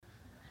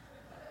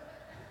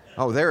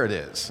Oh, there it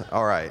is.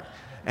 All right.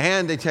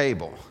 And a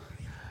table.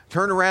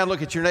 Turn around,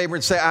 look at your neighbor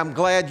and say, I'm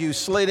glad you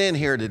slid in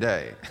here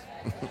today.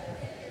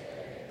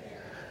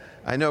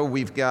 I know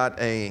we've got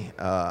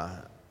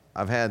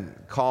I've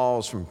had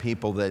calls from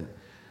people that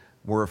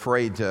were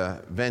afraid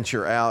to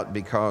venture out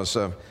because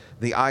of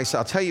the ice.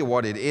 I'll tell you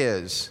what it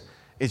is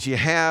you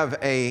have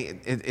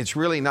it's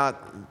really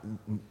not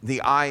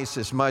the ice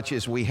as much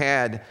as we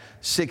had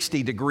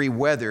 60-degree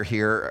weather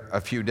here a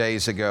few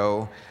days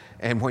ago,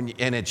 and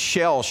it's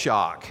shell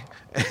shock.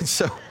 And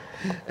so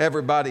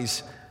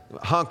everybody's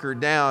hunkered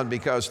down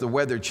because the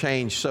weather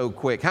changed so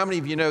quick. How many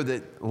of you know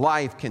that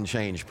life can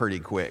change pretty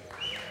quick?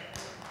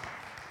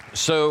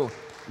 So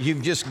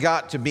you've just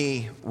got to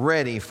be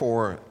ready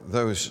for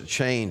those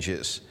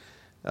changes.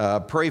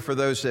 Pray for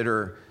those that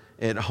are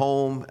at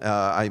home.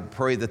 I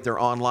pray that they're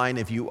online.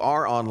 If you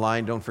are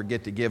online, don't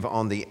forget to give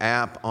on the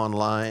app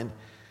online,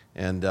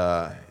 and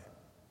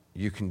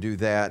you can do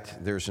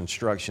that. There's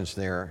instructions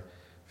there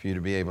for you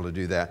to be able to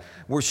do that.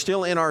 We're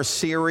still in our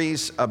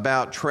series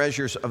about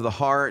treasures of the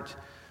heart,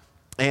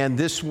 and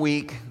this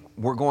week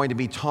we're going to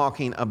be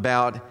talking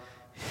about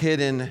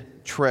hidden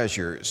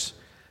treasures.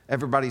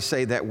 Everybody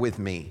say that with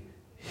me.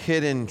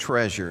 Hidden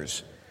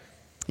treasures.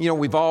 You know,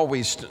 we've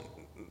always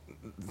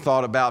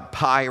thought about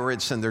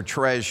pirates and their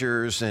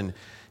treasures and,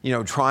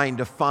 trying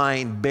to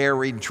find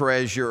buried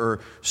treasure or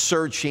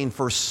searching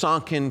for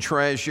sunken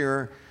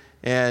treasure.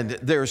 And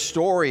there are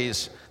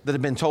stories that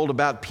have been told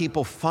about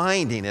people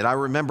finding it. I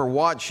remember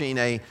watching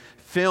a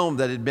film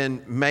that had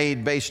been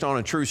made based on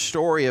a true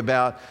story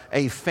about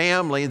a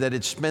family that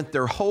had spent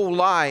their whole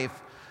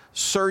life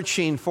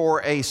searching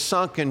for a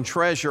sunken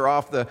treasure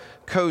off the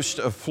coast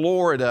of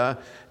Florida,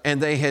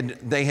 and they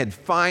had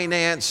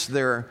financed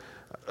their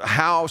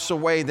house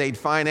away. They'd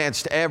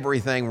financed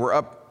everything, were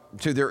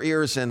up to their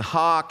ears in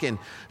hock and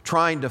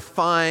trying to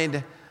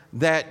find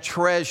that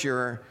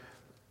treasure.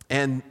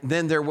 And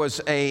then there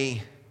was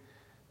a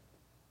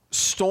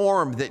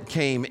storm that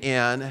came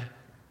in.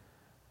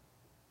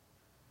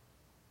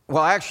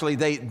 Well, actually,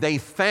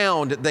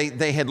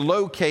 they had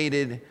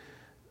located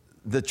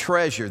the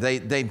treasure.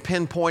 They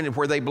pinpointed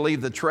where they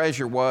believed the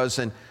treasure was,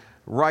 and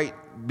right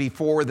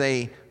before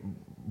they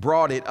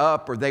brought it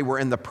up, or they were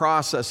in the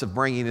process of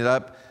bringing it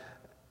up,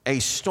 a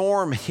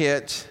storm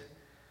hit,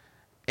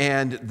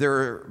 and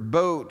their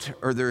boat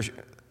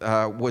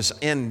was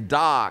in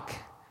dock,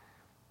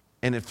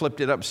 and it flipped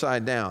it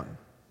upside down.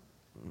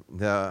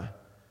 The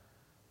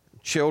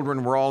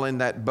children were all in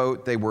that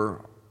boat. They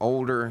were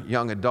older,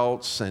 young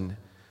adults, and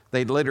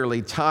they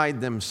literally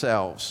tied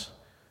themselves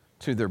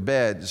to their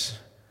beds,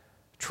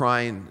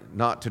 trying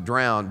not to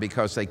drown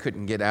because they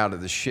couldn't get out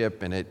of the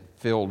ship, and it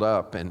filled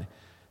up, and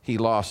he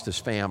lost his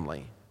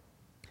family.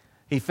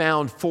 He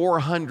found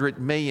 $400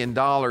 million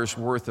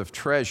worth of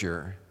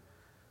treasure,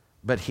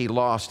 but he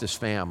lost his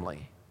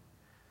family.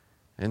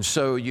 And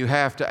so you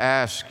have to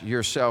ask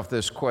yourself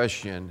this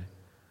question: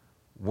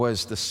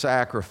 was the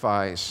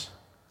sacrifice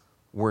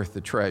worth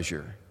the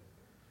treasure?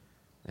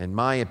 In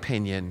my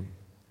opinion,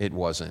 it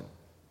wasn't.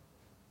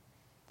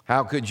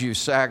 How could you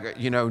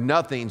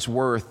nothing's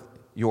worth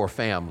your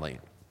family.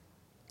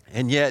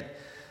 And yet,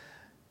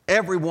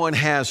 everyone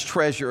has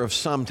treasure of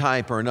some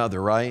type or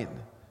another, right?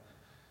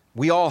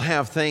 We all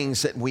have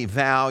things that we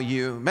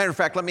value. Matter of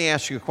fact, let me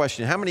ask you a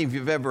question. How many of you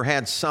have ever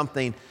had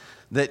something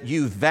that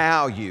you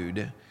valued?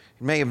 It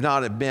may have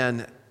not have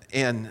been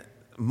in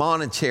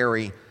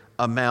monetary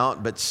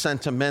amount, but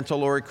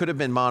sentimental, or it could have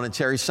been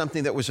monetary,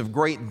 something that was of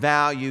great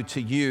value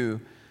to you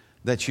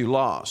that you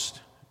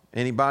lost.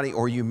 Anybody?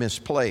 Or you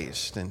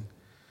misplaced.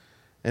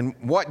 And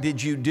what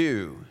did you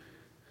do?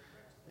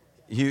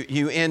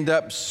 You end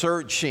up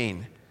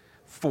searching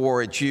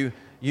for it. You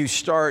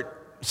start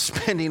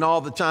spending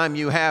all the time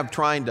you have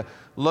trying to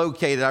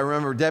locate it. I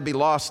remember Debbie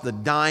lost the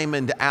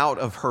diamond out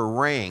of her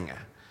ring,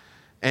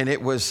 and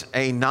it was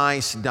a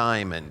nice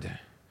diamond.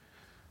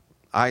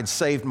 I'd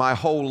saved my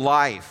whole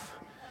life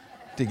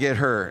to get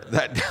her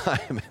that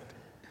diamond.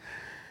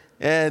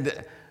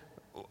 And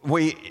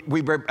we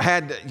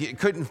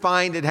couldn't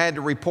find it, had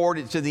to report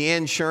it to the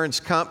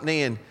insurance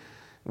company, and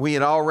we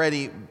had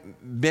already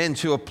been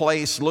to a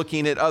place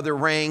looking at other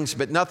rings,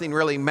 but nothing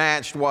really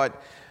matched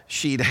what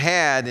she'd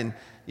had and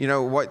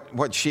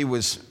what she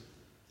was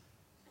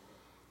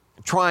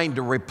trying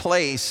to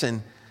replace.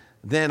 And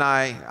then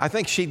I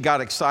think she'd got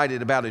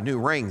excited about a new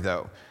ring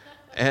though.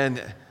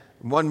 And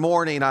one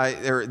morning,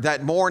 the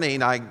next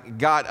morning I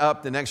got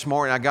up and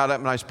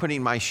I was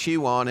putting my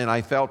shoe on, and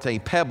I felt a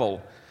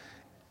pebble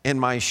in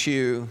my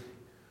shoe,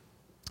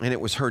 and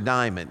it was her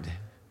diamond.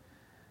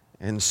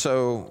 And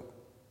so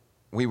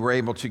we were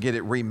able to get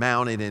it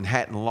remounted and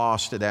hadn't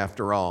lost it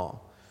after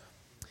all.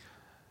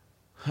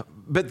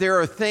 But there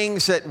are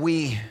things that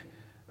we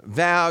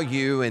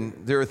value, and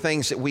there are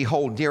things that we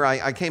hold dear.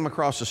 I came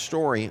across a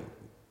story.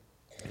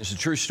 It's a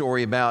true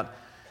story about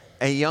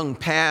a young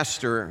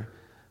pastor.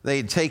 They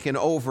had taken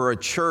over a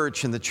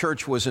church, and the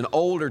church was an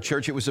older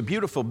church. It was a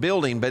beautiful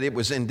building, but it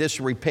was in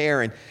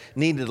disrepair and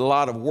needed a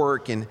lot of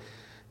work. And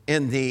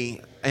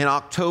in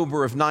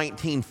October of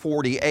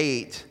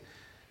 1948,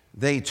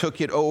 they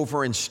took it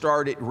over and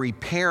started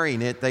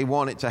repairing it. They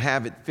wanted to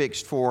have it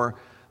fixed for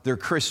their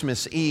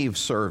Christmas Eve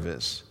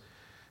service.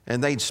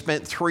 And they'd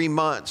spent 3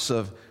 months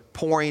of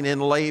pouring in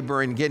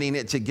labor and getting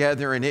it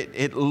together, and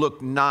it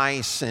looked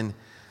nice. And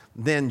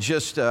then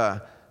just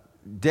a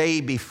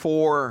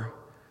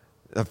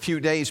few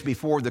days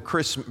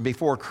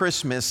before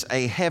Christmas,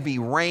 a heavy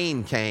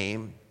rain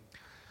came.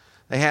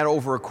 They had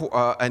over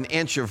an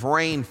inch of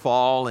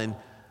rainfall, and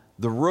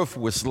the roof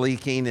was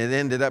leaking. It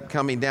ended up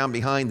coming down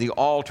behind the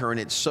altar, and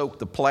it soaked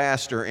the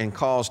plaster and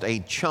caused a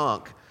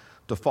chunk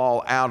to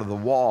fall out of the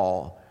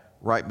wall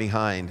right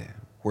behind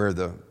where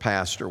the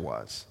pastor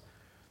was.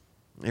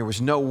 There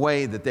was no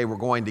way that they were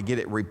going to get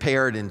it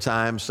repaired in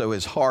time, so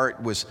his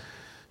heart was,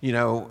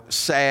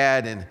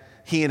 sad, and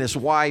he and his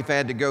wife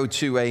had to go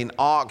to an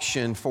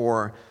auction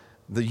for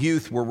the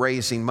youth were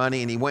raising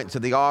money, and he went to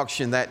the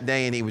auction that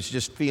day, and he was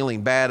just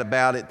feeling bad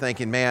about it,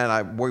 thinking,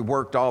 man, we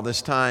worked all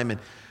this time and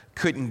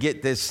couldn't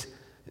get this,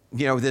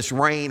 this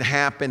rain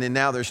happen, and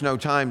now there's no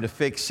time to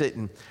fix it.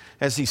 And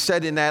as he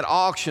said in that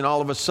auction,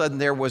 all of a sudden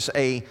there was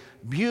a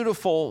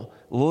beautiful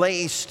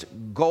laced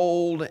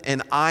gold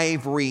and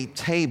ivory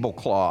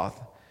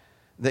tablecloth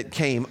that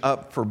came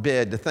up for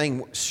bid. The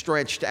thing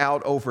stretched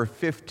out over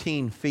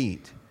 15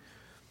 feet.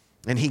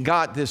 And he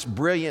got this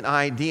brilliant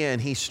idea,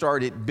 and he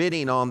started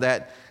bidding on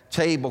that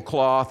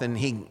tablecloth, and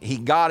he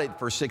got it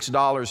for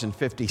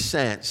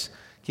 $6.50.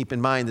 Keep in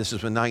mind, this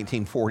is in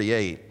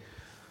 1948.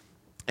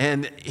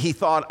 And he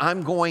thought,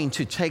 I'm going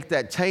to take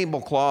that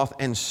tablecloth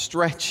and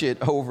stretch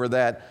it over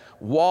that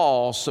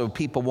wall so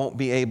people won't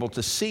be able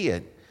to see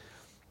it.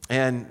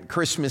 And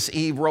Christmas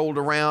Eve rolled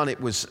around.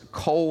 It was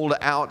cold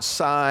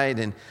outside,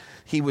 and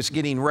he was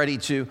getting ready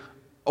to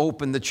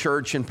open the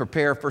church and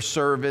prepare for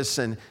service,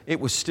 and it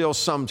was still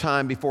some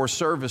time before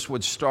service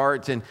would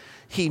start. And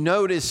he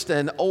noticed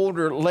an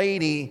older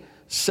lady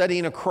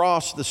sitting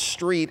across the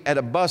street at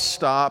a bus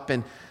stop,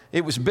 and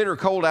it was bitter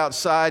cold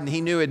outside, and he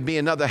knew it'd be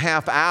another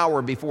half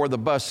hour before the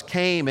bus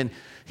came. And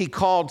he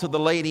called to the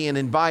lady and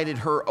invited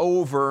her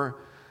over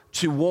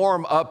to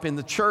warm up in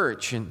the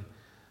church. And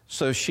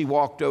so she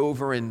walked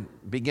over and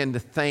began to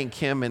thank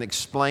him and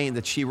explain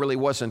that she really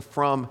wasn't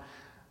from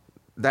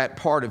that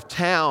part of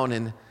town,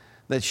 and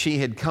that she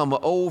had come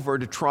over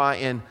to try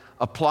and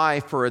apply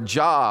for a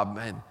job.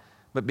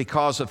 But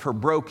because of her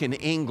broken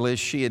English,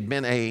 she had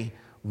been a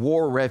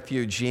war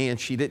refugee, and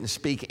she didn't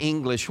speak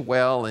English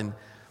well, and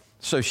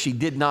so she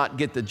did not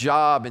get the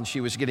job, and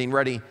she was getting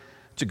ready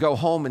to go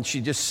home, and she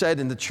just sat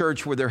in the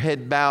church with her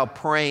head bowed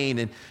praying,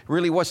 and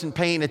really wasn't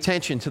paying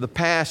attention to the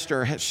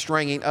pastor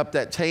stringing up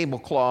that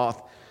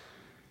tablecloth,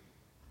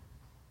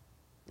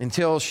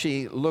 until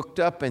she looked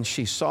up and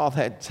she saw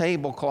that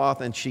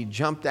tablecloth, and she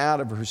jumped out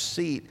of her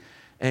seat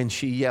and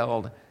she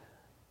yelled,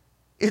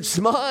 "It's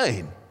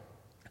mine!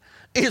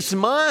 It's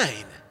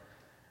mine!"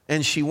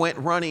 And she went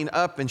running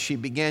up and she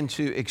began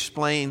to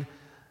explain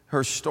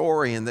her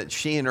story, and that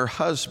she and her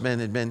husband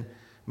had been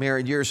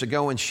married years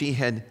ago, and she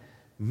had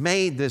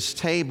made this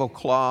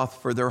tablecloth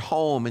for their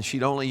home, and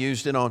she'd only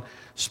used it on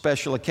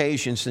special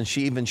occasions. And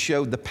she even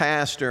showed the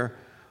pastor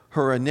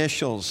her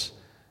initials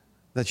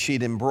that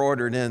she'd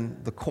embroidered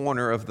in the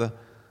corner of the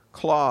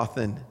cloth.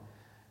 And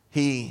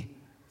he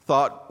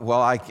thought,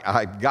 well,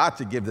 I've got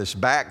to give this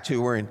back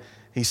to her. And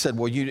he said,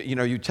 well,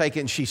 you take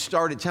it. And she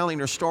started telling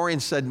her story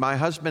and said, my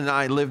husband and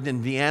I lived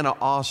in Vienna,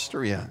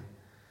 Austria.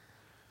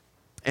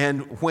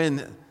 And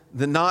when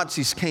the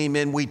Nazis came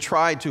in, we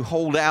tried to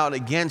hold out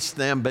against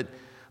them, but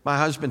my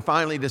husband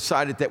finally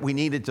decided that we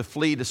needed to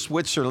flee to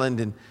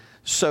Switzerland. And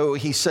so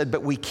he said,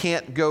 but we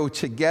can't go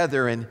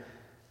together. And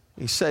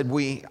he said,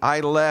 I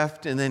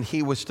left, and then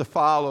he was to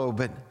follow,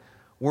 but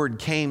word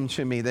came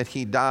to me that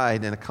he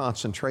died in a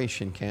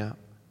concentration camp.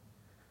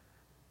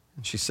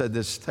 And she said,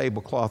 this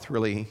tablecloth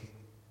really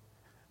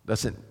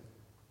doesn't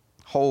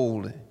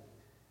hold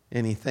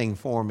anything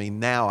for me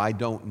now. I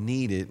don't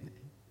need it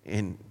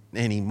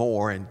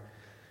anymore, and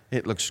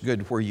it looks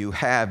good where you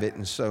have it.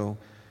 And so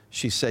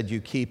she said,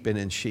 you keep it.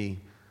 And she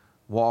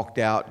walked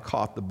out,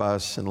 caught the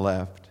bus, and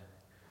left.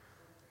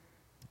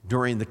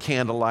 During the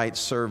candlelight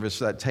service,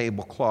 that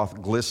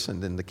tablecloth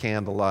glistened in the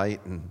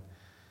candlelight, and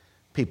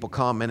people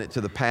commented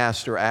to the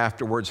pastor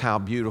afterwards how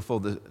beautiful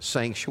the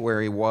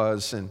sanctuary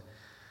was and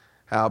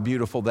how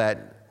beautiful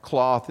that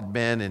cloth had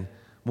been. And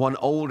one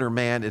older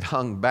man had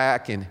hung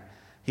back, and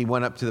he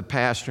went up to the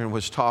pastor and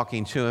was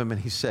talking to him, and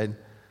he said,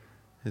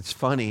 it's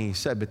funny, he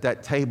said, but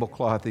that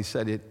tablecloth, he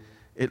said,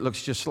 it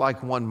looks just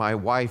like one my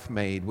wife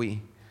made.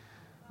 We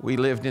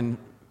lived in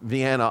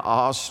Vienna,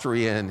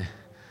 Austria, and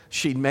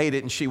she'd made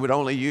it, and she would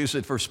only use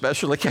it for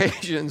special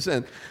occasions.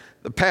 And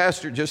the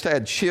pastor just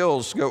had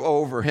chills go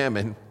over him,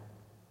 and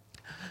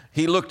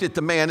he looked at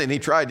the man, and he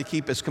tried to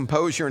keep his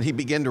composure, and he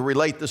began to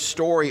relate the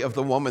story of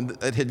the woman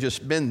that had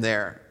just been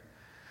there.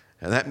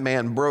 And that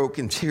man broke,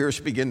 and tears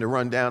began to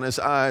run down his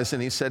eyes,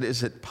 and he said,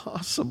 is it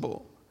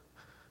possible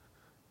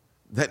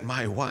that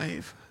my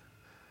wife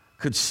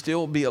could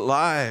still be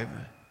alive?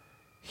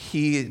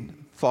 He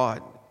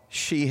thought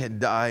she had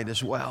died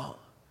as well.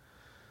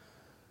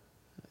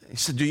 He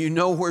said, do you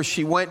know where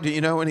she went? Do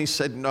you know? And he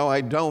said, no,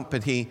 I don't.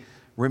 But he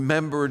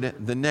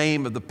remembered the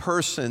name of the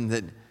person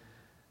that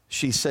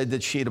she said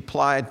that she had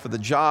applied for the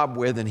job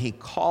with, and he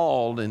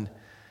called. And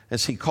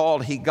as he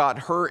called, he got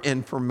her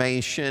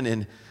information.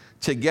 And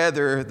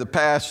together, the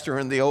pastor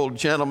and the old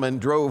gentleman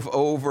drove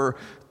over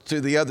to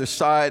the other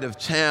side of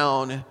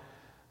town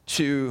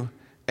to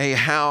a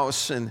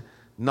house and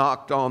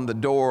knocked on the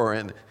door.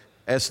 And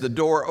as the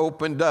door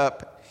opened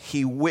up,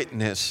 he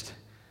witnessed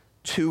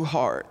two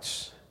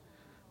hearts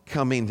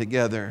coming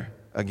together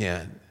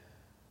again.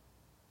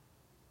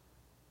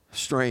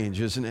 Strange,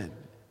 isn't it?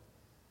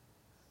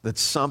 That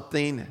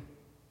something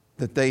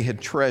that they had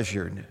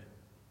treasured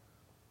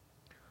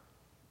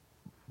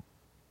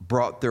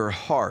brought their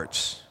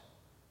hearts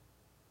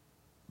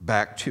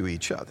back to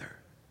each other.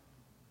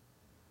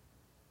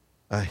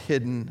 A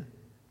hidden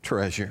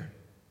treasure.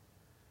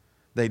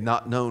 They'd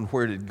not known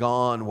where it had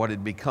gone, what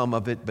had become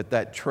of it, but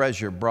that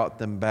treasure brought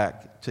them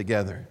back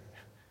together.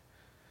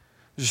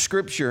 There's a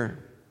scripture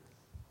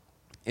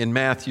in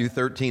Matthew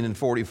 13 and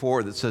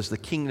 44 that says, the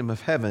kingdom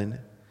of heaven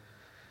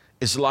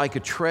is like a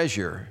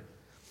treasure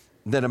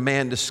that a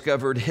man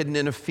discovered hidden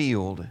in a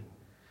field.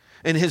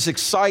 In his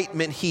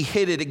excitement, he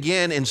hid it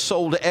again and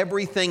sold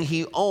everything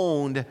he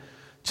owned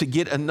to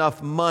get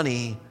enough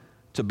money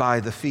to buy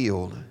the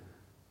field.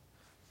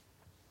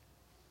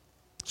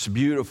 It's a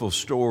beautiful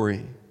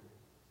story.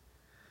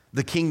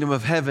 The kingdom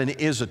of heaven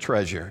is a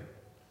treasure,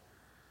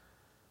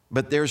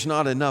 but there's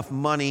not enough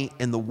money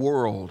in the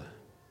world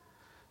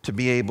to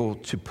be able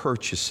to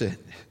purchase it.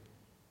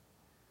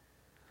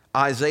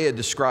 Isaiah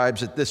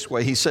describes it this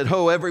way. He said,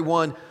 "Ho,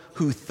 everyone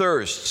who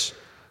thirsts,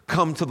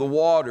 come to the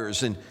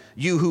waters, and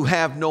you who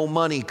have no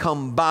money,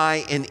 come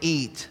buy and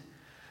eat.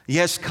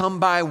 Yes, come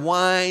buy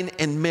wine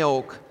and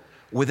milk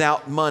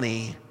without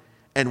money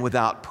and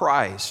without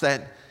price."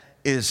 That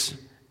is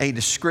a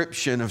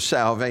description of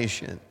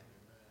salvation,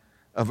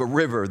 of a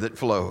river that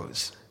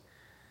flows.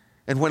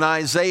 And when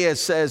Isaiah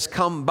says,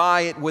 come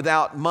buy it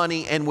without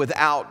money and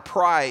without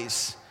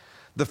price,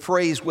 the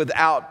phrase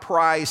without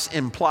price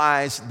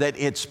implies that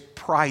it's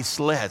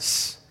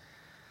priceless,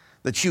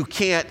 that you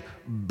can't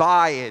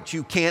buy it,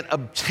 you can't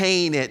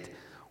obtain it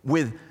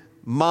with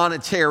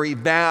monetary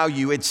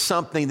value. It's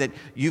something that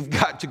you've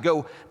got to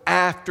go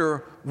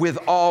after with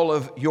all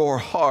of your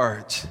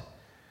heart.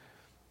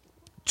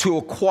 To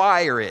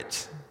acquire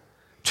it,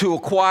 to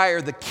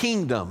acquire the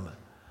kingdom,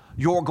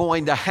 you're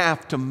going to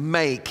have to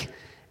make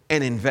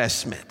an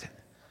investment.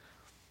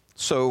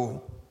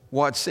 So,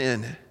 what's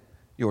in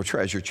your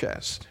treasure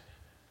chest?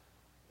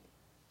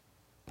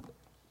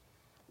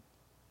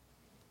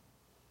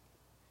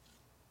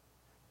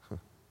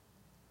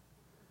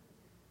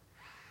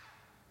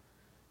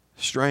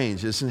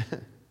 Strange, isn't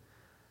it?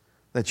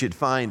 That you'd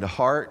find a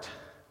heart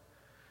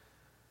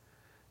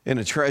in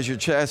a treasure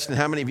chest. And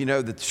how many of you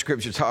know that the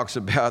scripture talks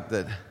about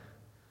that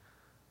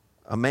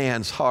a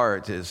man's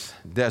heart is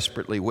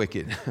desperately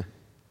wicked?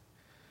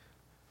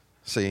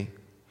 See?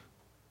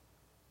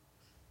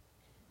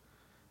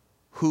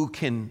 Who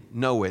can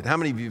know it? How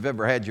many of you have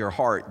ever had your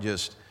heart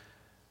just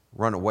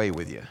run away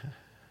with you?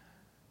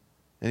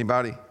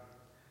 Anybody?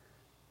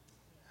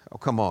 Oh,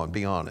 come on,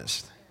 be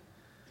honest.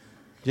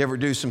 Did you ever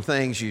do some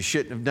things you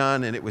shouldn't have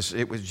done, and it was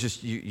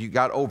just, you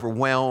got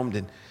overwhelmed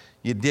and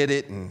you did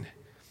it? And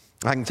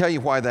I can tell you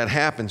why that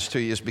happens to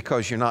you is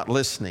because you're not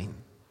listening.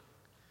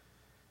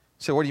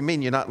 So what do you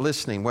mean you're not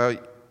listening? Well,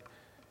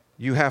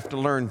 you have to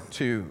learn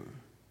to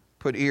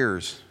put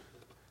ears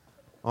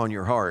on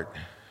your heart.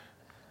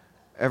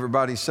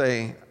 Everybody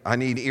say, I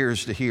need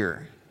ears to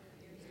hear.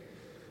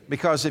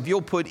 Because if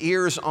you'll put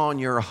ears on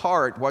your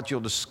heart, what you'll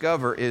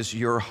discover is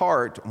your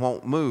heart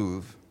won't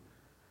move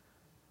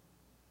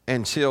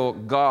until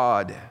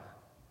God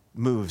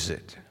moves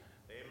it.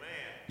 Amen.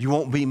 You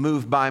won't be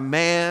moved by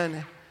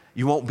man.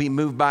 You won't be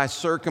moved by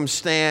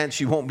circumstance.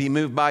 You won't be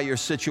moved by your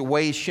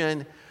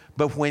situation.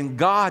 But when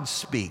God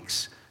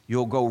speaks,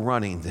 you'll go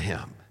running to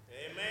Him.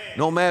 Amen.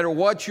 No matter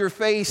what you're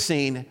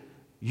facing,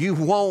 you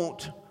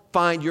won't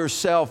find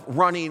yourself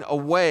running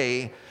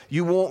away.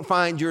 You won't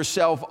find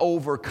yourself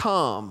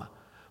overcome.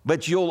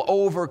 But you'll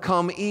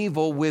overcome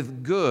evil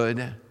with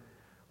good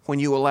when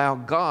you allow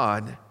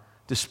God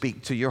to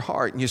speak to your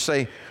heart. And you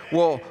say,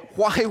 well,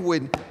 why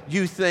would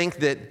you think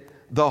that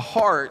the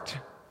heart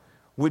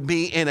would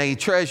be in a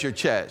treasure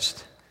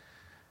chest?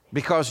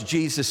 Because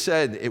Jesus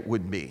said it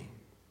would be.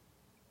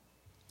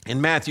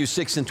 In Matthew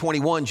 6 and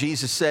 21,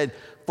 Jesus said,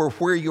 for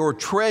where your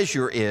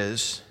treasure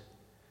is,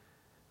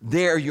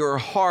 there your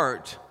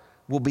heart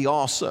will be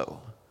also.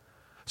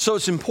 So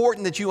it's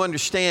important that you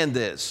understand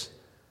this.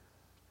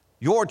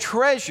 Your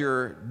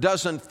treasure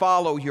doesn't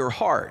follow your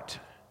heart.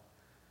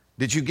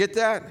 Did you get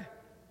that?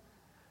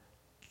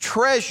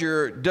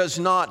 Treasure does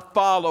not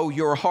follow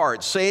your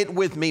heart. Say it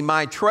with me.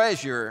 My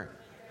treasure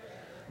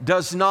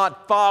does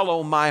not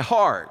follow my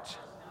heart.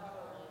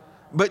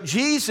 But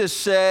Jesus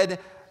said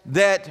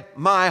that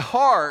my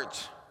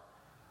heart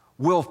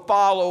will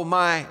follow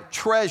my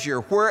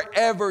treasure.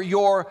 Wherever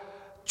your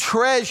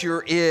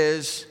treasure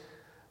is,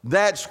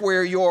 that's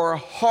where your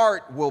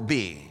heart will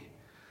be.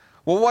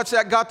 Well, what's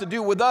that got to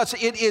do with us?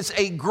 It is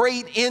a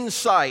great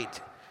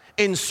insight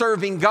in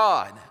serving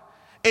God,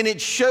 and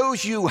it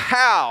shows you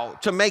how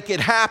to make it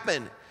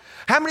happen.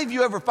 How many of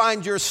you ever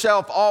find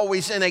yourself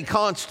always in a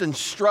constant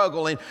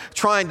struggle and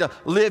trying to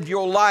live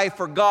your life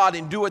for God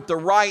and do it the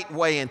right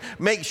way and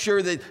make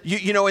sure that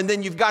and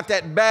then you've got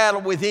that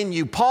battle within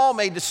you? Paul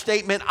made the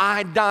statement,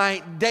 I die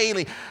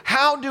daily.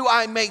 How do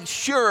I make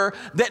sure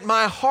that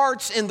my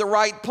heart's in the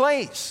right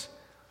place?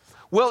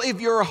 Well,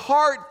 if your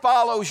heart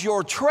follows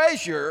your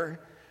treasure,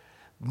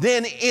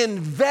 then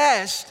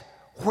invest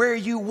where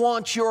you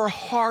want your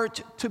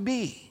heart to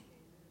be.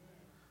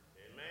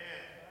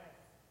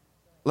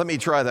 Let me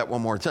try that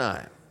one more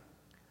time.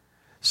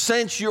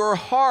 Since your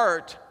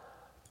heart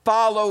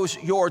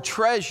follows your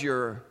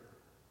treasure,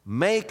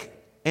 make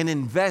an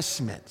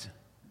investment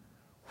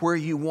where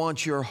you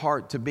want your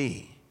heart to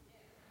be.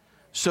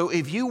 So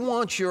if you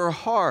want your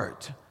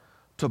heart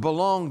to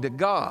belong to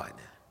God,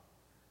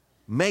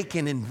 make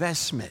an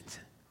investment.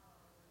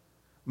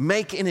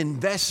 Make an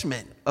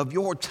investment of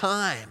your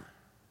time.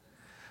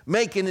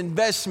 Make an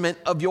investment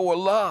of your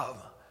love.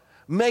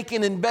 Make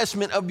an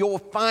investment of your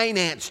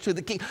finance to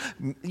the king.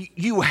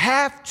 You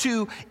have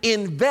to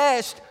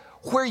invest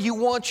where you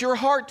want your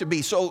heart to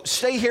be. So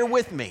stay here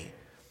with me.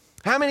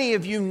 How many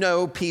of you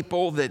know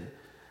people that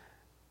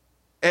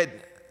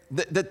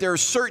there are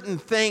certain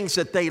things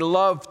that they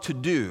love to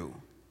do,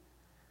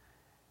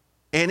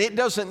 and it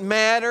doesn't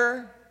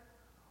matter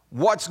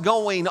what's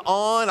going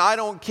on? I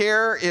don't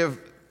care if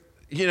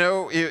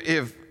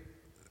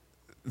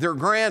their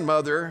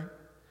grandmother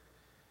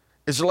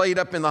is laid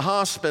up in the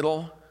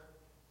hospital.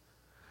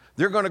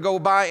 They're going to go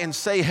by and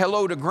say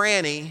hello to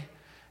Granny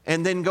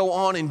and then go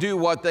on and do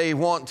what they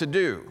want to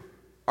do.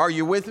 Are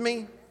you with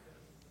me?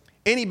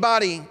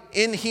 Anybody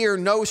in here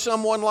know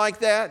someone like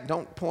that?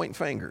 Don't point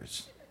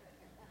fingers.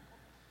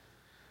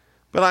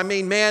 But I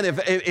mean, man, if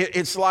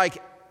it's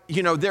like,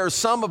 there are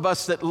some of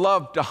us that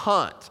love to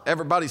hunt.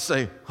 Everybody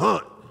say,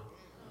 hunt.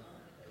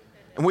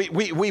 And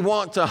we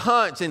want to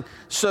hunt, and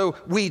so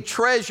we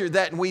treasure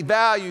that and we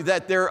value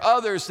that. There are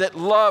others that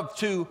love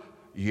to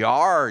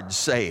yard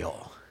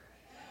sale.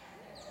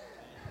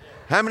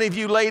 How many of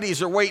you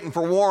ladies are waiting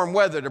for warm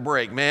weather to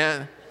break,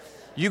 man?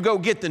 You go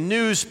get the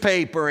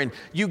newspaper and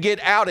you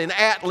get out an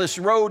Atlas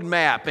road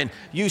map and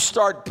you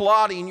start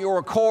plotting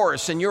your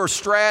course and your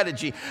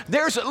strategy.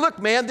 There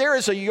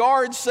is a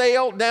yard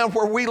sale down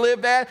where we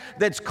live at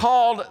that's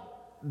called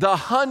the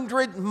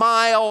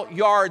 100-mile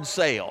yard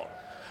sale.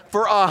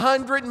 For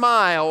 100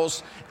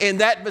 miles in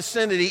that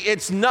vicinity,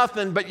 it's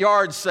nothing but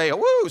yard sale.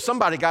 Woo,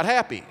 somebody got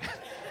happy.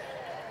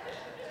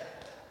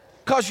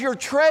 Because your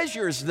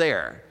treasure's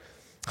there.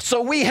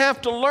 So we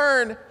have to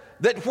learn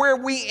that where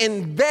we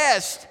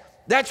invest,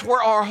 that's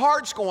where our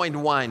heart's going to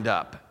wind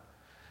up.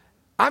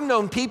 I've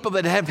known people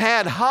that have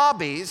had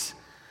hobbies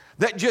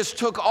that just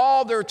took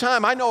all their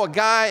time. I know a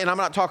guy, and I'm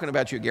not talking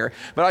about you, Gary,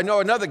 but I know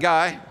another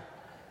guy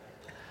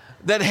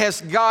that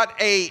has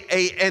got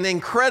an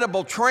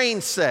incredible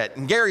train set.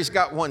 And Gary's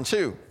got one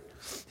too.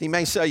 He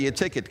may sell you a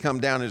ticket to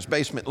come down to his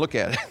basement and look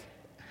at it.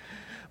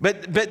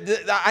 But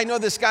I know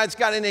this guy's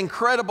got an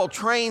incredible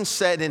train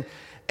set,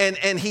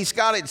 and he's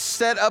got it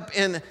set up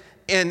in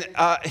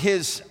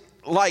his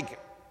like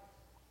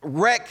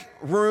rec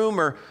room,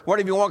 or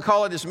whatever you want to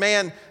call it, his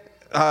man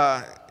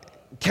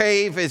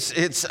cave.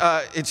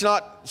 It's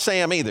not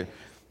Sam either.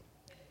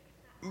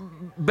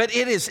 But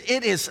it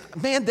is,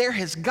 man, there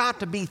has got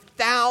to be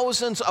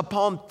thousands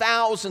upon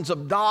thousands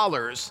of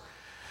dollars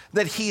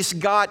that he's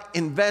got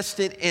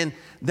invested in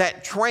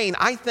that train.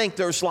 I think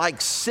there's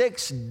like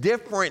 6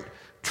 different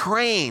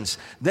trains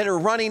that are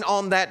running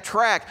on that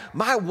track.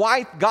 My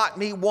wife got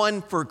me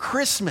one for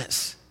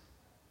Christmas.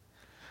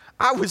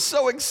 I was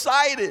so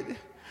excited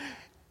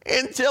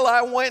until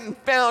I went and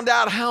found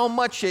out how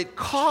much it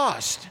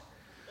cost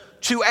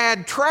to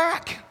add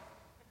track,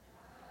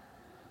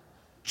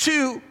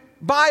 to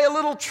buy a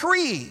little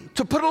tree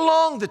to put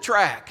along the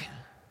track,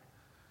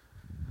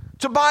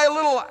 to buy a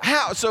little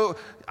house. So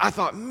I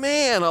thought,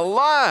 man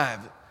alive,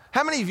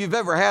 how many of you have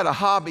ever had a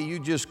hobby you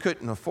just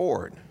couldn't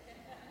afford?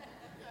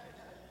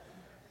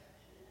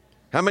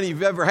 How many of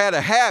you have ever had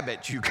a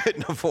habit you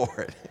couldn't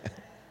afford?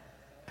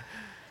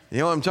 You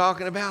know what I'm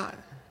talking about?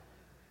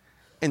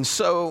 And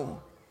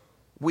so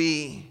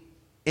we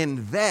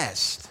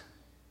invest.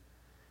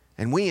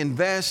 And we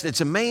invest.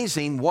 It's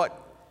amazing what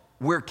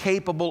we're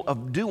capable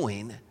of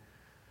doing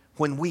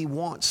when we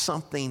want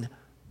something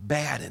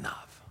bad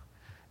enough.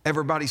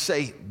 Everybody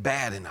say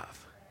bad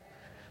enough.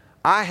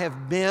 I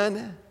have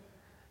been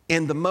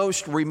in the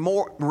most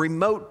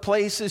remote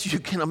places you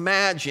can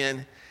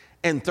imagine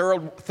in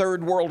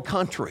third world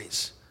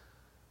countries.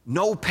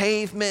 No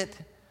pavement,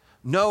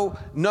 no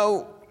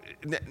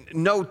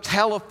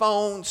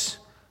telephones,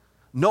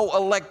 no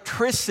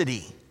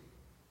electricity.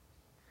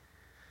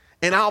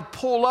 And I've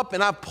pulled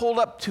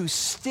up to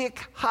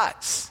stick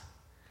huts,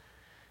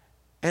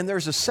 and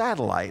there's a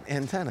satellite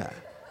antenna.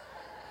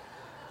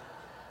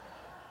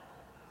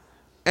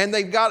 And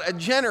they've got a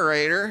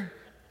generator,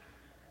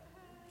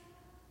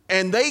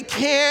 and they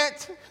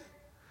can't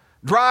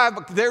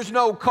drive, there's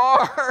no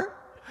car,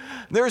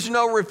 there's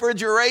no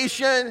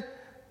refrigeration,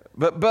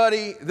 but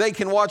buddy, they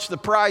can watch The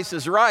Price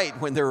is Right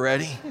when they're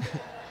ready.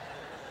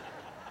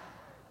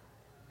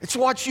 It's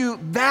what you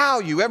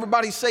value.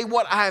 Everybody say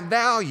what I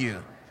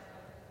value.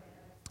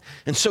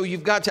 And so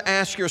you've got to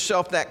ask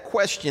yourself that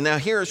question. Now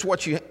here's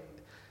what you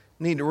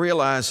need to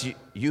realize.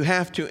 You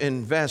have to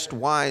invest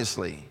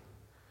wisely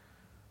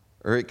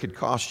or it could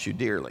cost you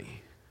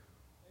dearly.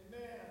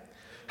 Amen.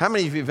 How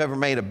many of you have ever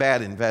made a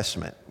bad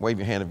investment? Wave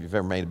your hand if you've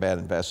ever made a bad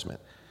investment.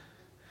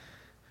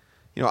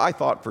 You know, I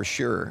thought for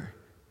sure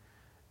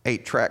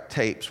 8-track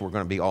tapes were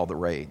going to be all the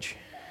rage.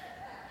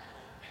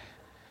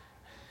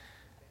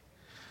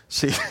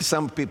 See,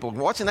 some people,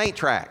 what's an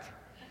 8-track?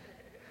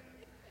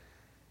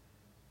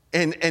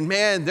 And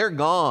man, they're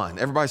gone.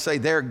 Everybody say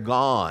they're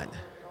gone.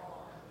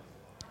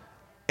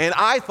 And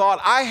I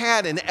thought I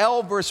had an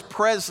Elvis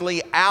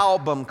Presley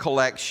album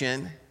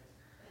collection.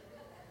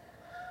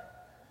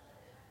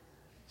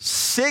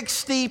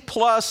 60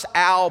 plus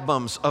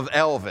albums of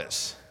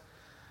Elvis.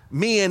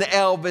 Me and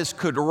Elvis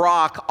could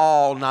rock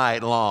all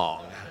night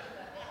long.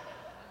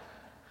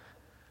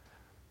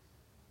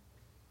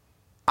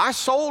 I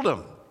sold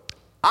them.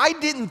 I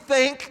didn't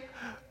think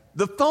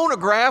the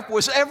phonograph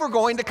was ever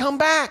going to come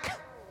back.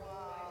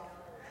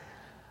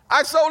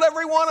 I sold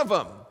every one of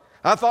them.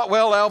 I thought,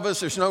 well, Elvis,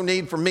 there's no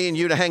need for me and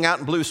you to hang out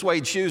in blue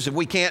suede shoes if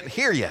we can't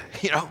hear you,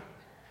 you know.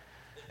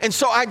 And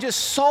so I just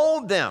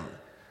sold them,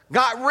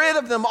 got rid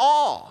of them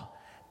all.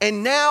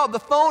 And now the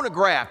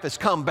phonograph has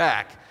come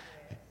back,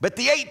 but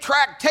the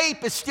 8-track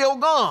tape is still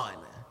gone.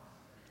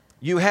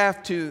 You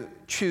have to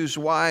choose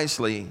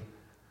wisely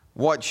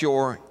what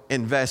you're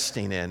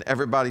investing in.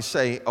 Everybody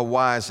say a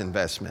wise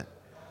investment.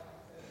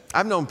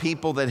 I've known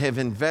people that have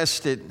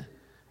invested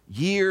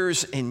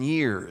years and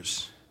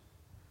years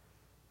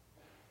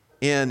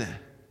in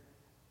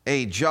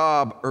a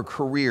job or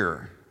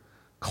career,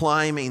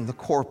 climbing the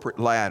corporate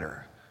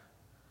ladder.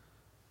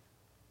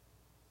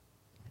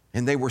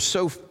 And they were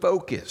so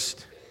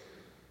focused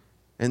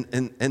and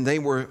they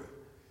were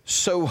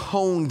so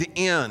honed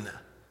in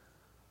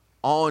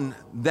on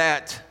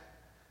that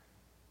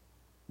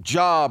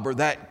job or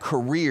that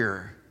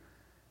career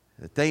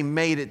that they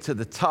made it to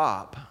the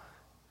top.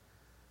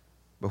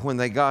 But when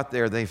they got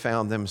there, they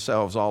found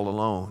themselves all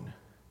alone.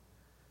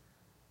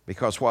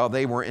 Because while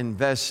they were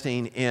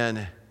investing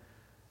in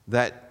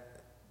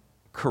that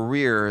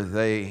career,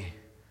 they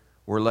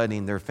were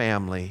letting their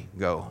family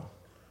go.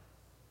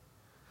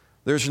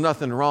 There's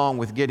nothing wrong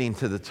with getting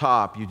to the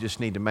top. You just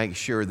need to make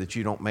sure that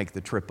you don't make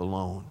the trip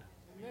alone.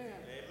 Amen.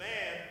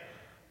 Amen.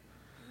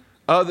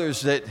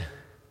 Others that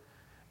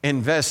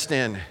invest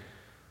in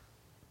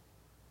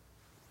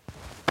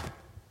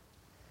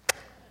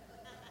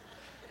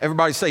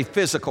everybody say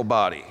physical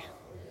body.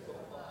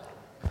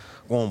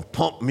 Gonna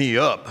pump me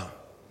up.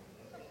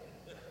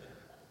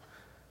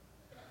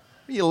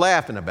 What are you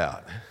laughing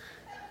about?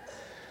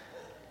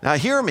 Now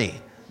hear me.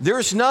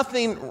 There's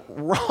nothing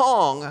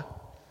wrong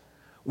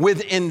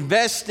with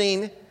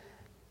investing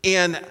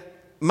in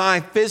my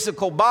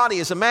physical body.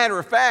 As a matter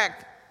of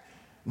fact,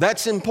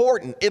 that's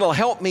important. It'll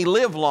help me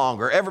live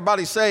longer.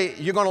 Everybody say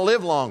you're going to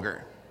live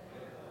longer.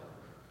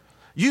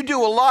 You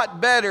do a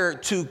lot better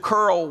to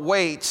curl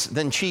weights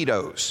than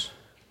Cheetos.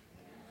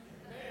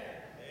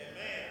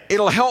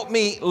 It'll help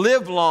me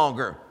live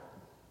longer.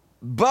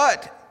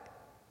 But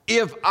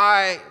if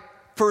I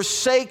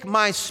forsake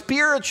my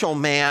spiritual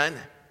man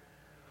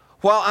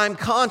while I'm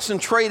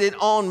concentrated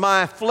on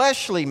my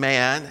fleshly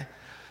man,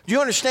 do you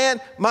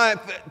understand?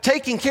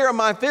 Taking care of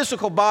my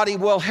physical body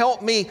will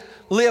help me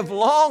live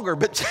longer,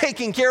 but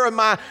taking care of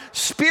my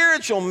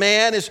spiritual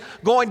man is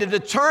going to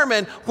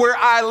determine where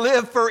I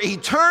live for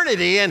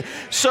eternity. And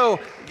so,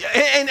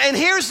 and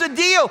here's the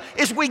deal,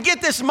 is we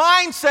get this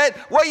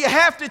mindset, well, you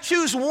have to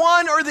choose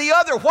one or the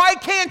other. Why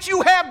can't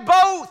you have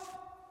both?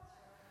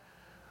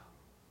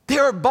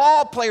 There are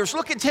ball players,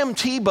 look at Tim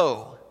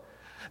Tebow,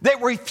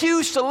 that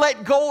refuse to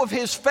let go of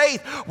his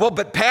faith. Well,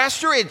 but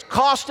Pastor, it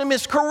cost him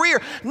his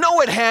career. No,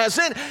 it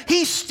hasn't.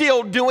 He's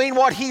still doing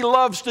what he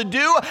loves to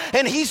do,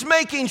 and he's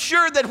making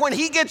sure that when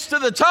he gets to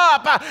the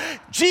top,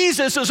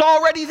 Jesus is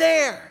already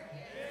there.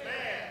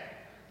 Amen.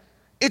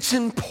 It's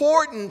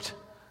important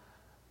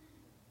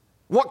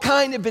what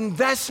kind of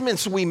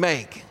investments we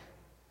make.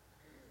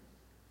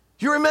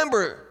 You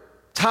remember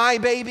Thai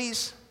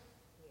babies?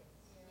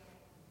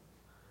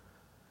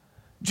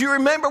 Do you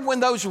remember when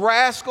those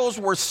rascals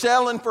were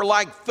selling for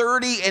like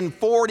 30 and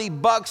 40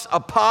 bucks a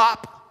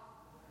pop?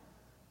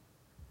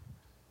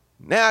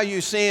 Now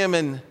you see them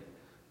in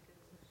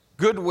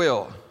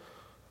Goodwill,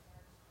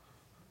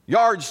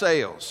 yard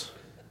sales,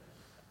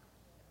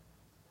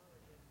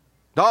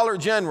 Dollar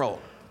General,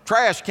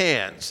 trash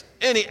cans,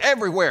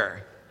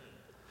 everywhere.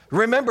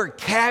 Remember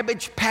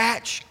Cabbage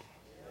Patch?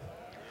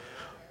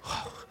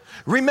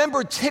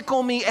 Remember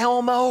Tickle Me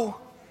Elmo?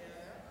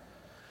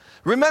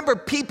 Remember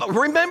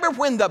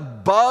when the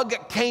Bug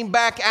came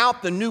back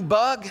out, the new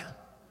Bug?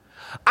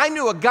 I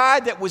knew a guy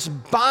that was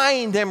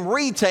buying them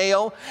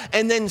retail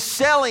and then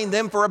selling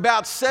them for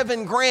about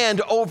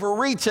 $7,000 over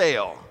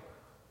retail.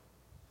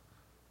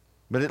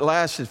 but it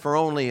lasted for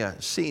only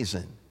a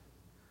season.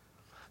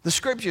 The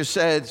scripture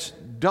says,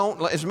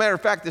 as a matter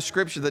of fact, the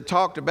scripture that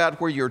talked about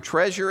where your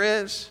treasure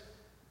is,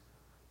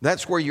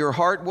 that's where your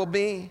heart will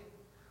be.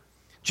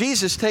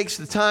 Jesus takes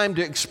the time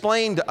to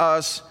explain to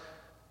us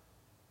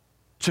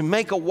to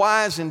make a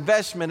wise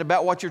investment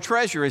about what your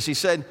treasure is. He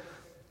said,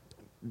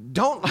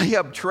 don't lay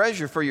up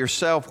treasure for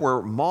yourself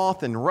where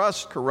moth and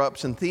rust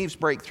corrupts and thieves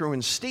break through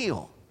and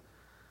steal.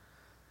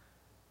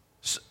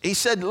 He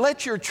said,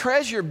 let your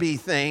treasure be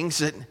things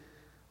that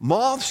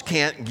moths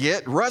can't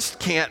get, rust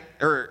can't,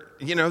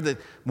 that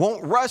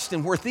won't rust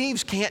and where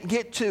thieves can't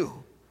get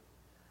to.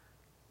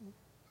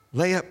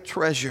 Lay up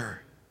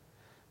treasure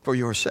for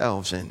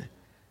yourselves in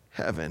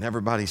heaven.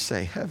 Everybody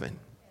say heaven.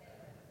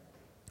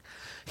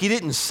 He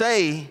didn't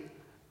say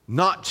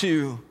not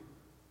to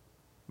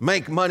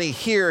make money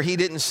here. He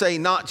didn't say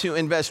not to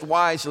invest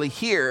wisely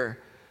here.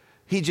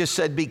 He just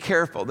said be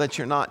careful that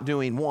you're not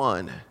doing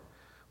one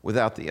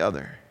without the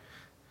other.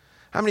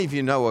 How many of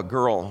you know a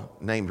girl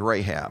named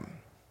Rahab?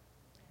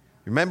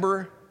 You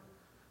remember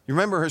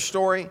her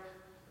story?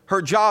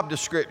 Her job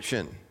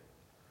description,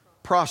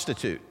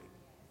 prostitute.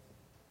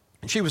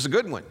 And she was a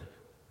good one.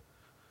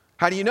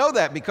 How do you know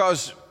that?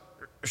 Because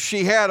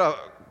she had a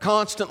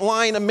constant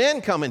line of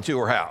men coming to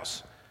her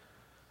house.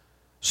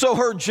 So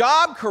her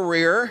job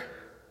career,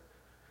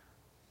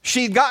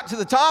 she got to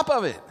the top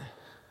of it.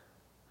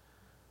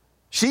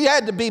 She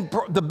had to be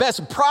the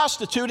best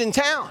prostitute in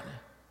town.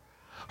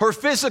 Her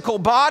physical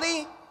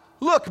body,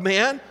 look,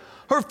 man,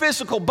 her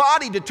physical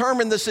body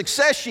determined the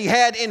success she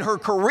had in her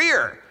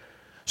career.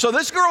 So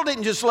this girl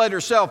didn't just let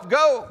herself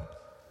go.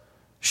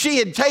 She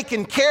had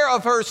taken care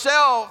of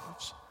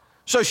herself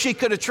so she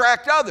could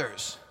attract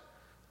others.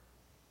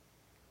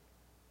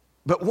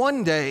 But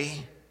one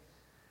day,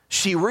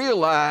 she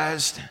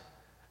realized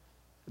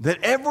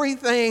that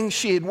everything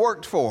she had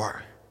worked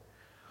for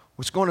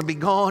was going to be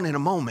gone in a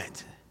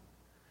moment,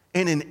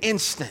 in an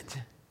instant.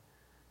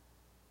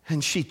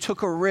 And she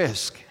took a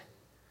risk,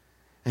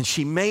 and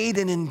she made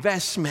an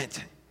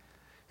investment.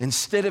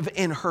 Instead of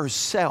in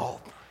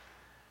herself,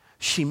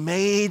 she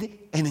made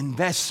an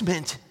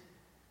investment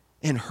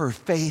in her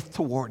faith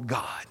toward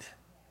God.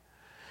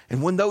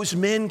 And when those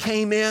men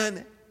came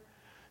in,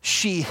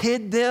 she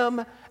hid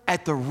them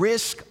at the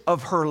risk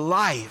of her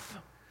life.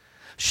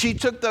 She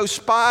took those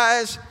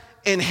spies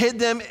and hid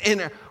them in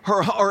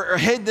her, or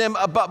hid them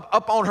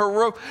up on her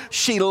roof.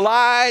 She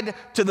lied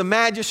to the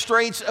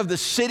magistrates of the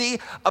city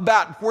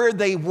about where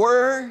they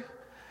were.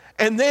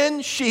 And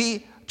then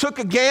she took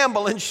a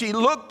gamble and she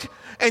looked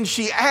and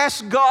she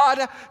asked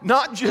God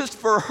not just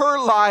for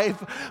her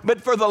life,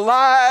 but for the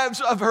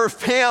lives of her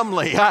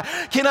family.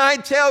 Can I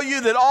tell you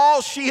that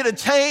all she had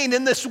attained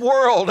in this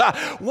world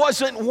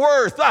wasn't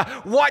worth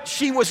what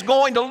she was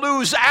going to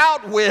lose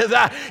out with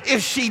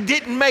if she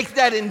didn't make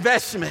that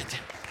investment?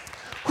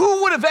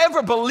 Who would have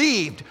ever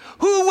believed?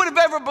 Who would have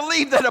ever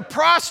believed that a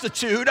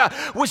prostitute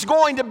was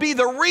going to be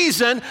the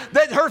reason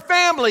that her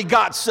family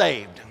got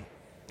saved?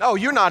 Oh,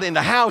 you're not in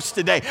the house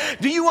today.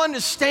 Do you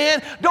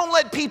understand? Don't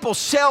let people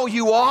sell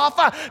you off.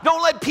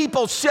 Don't let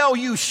people sell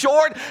you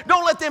short.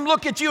 Don't let them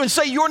look at you and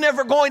say you're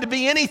never going to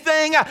be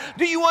anything.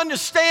 Do you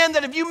understand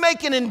that if you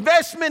make an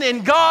investment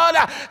in God,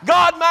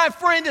 God, my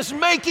friend, is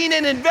making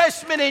an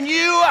investment in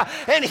you,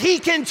 and He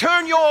can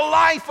turn your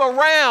life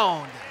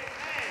around.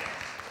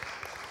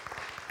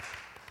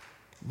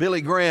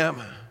 Billy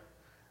Graham,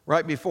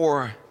 right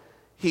before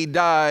he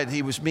died,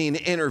 he was being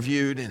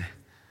interviewed, and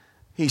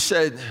he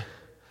said,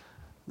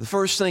 the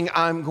first thing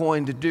I'm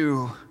going to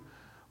do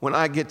when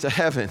I get to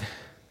heaven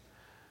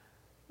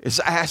is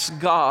ask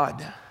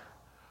God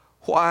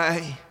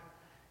why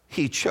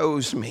He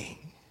chose me.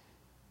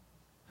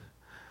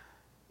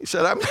 He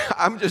said,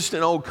 I'm just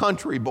an old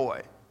country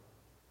boy.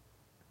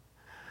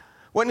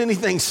 Wasn't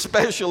anything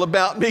special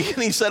about me.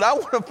 And he said, I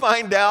want to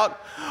find out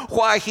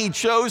why He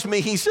chose me.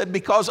 He said,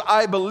 because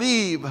I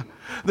believe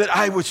that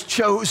I was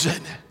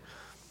chosen.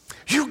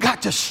 You've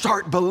got to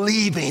start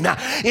believing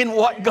in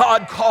what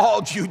God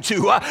called you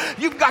to.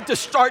 You've got to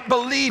start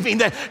believing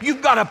that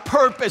you've got a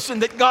purpose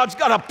and that God's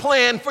got a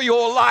plan for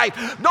your life.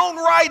 Don't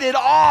write it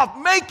off.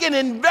 Make an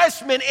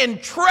investment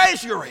and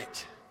treasure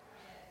it.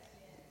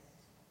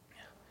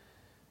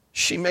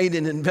 She made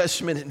an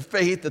investment in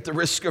faith at the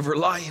risk of her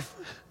life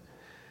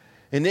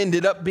and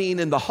ended up being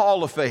in the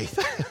Hall of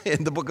Faith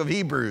in the book of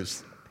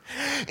Hebrews.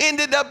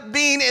 Ended up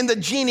being in the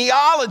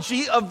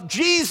genealogy of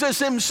Jesus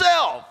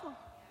Himself.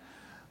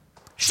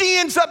 She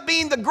ends up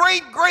being the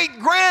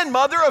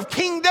great-great-grandmother of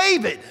King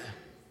David.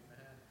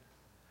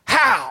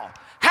 How?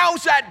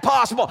 How's that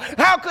possible?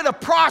 How could a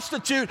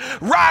prostitute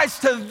rise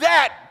to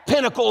that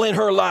pinnacle in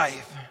her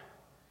life?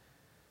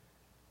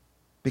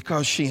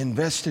 Because she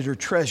invested her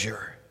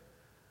treasure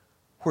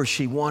where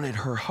she wanted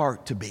her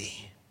heart to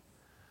be,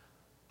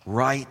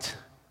 right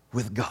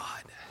with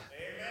God.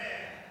 Amen.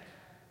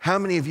 How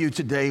many of you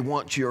today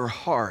want your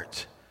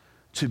heart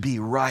to be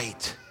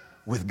right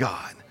with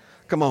God?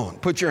 Come on,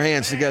 put your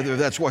hands together if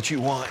that's what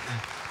you want.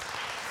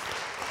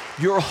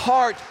 Your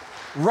heart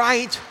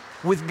right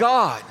with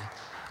God.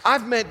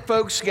 I've met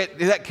folks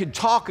that could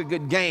talk a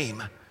good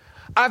game.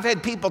 I've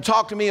had people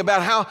talk to me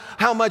about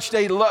how much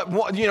they love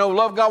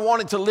God,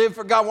 wanted to live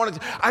for God.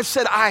 I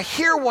said, I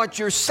hear what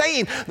you're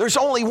saying. There's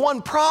only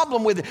one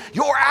problem with it.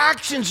 Your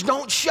actions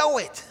don't show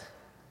it.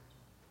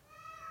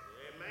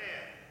 Amen.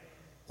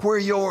 Where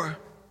your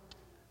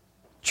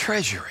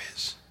treasure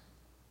is,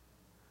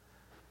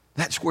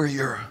 that's where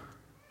your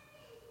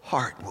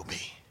heart will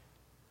be.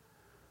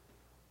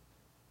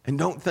 And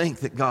don't think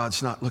that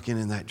God's not looking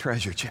in that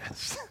treasure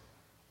chest.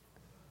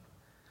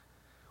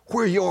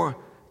 Where your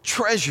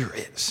treasure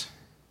is,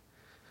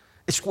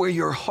 it's where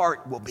your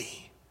heart will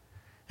be.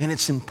 And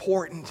it's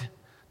important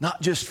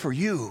not just for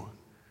you,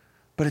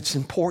 but it's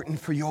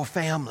important for your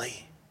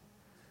family.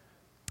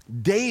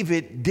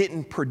 David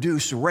didn't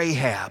produce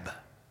Rahab.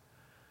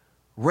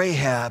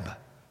 Rahab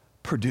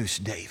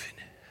produced David.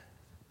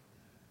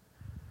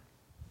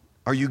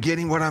 Are you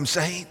getting what I'm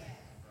saying?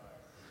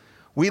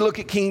 We look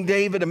at King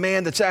David, a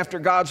man that's after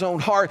God's own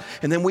heart,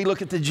 and then we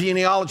look at the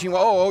genealogy and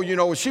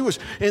go, she was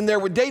in there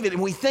with David,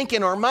 and we think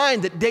in our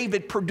mind that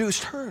David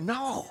produced her.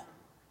 No.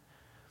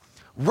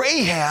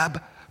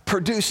 Rahab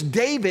produced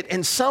David,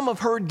 and some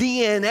of her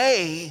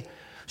DNA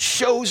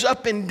shows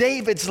up in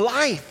David's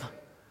life.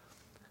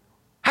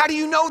 How do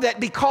you know that?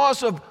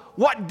 Because of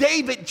what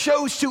David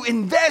chose to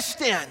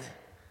invest in.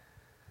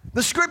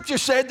 The scripture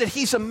said that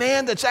he's a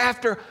man that's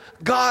after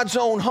God's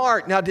own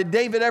heart. Now, did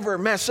David ever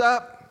mess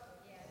up?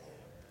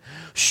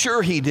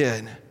 Sure he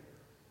did.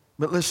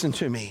 But listen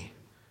to me.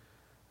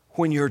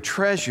 When your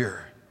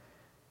treasure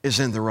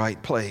is in the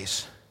right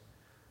place,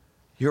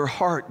 your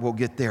heart will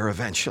get there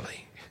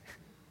eventually.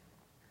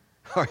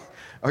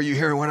 Are you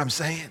hearing what I'm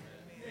saying?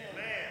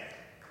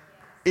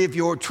 If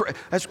your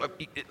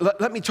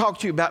let me talk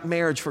to you about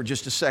marriage for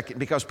just a second,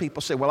 because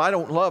people say, well, I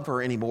don't love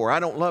her anymore. I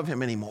don't love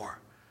him anymore.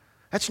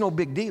 That's no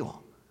big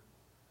deal.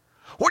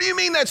 What do you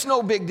mean that's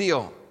no big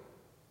deal?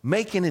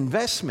 Make an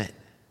investment.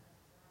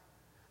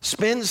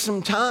 Spend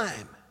some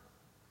time.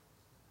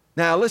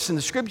 Now listen,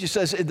 the scripture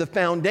says, if the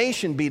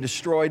foundation be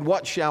destroyed,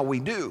 what shall we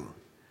do?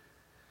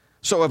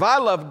 So if I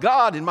love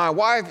God and my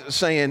wife is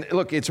saying,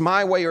 look, it's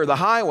my way or the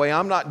highway,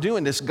 I'm not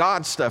doing this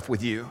God stuff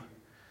with you.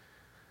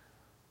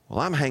 Well,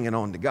 I'm hanging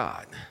on to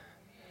God.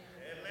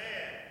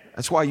 Amen.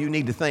 That's why you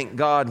need to thank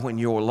God when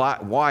your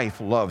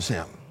wife loves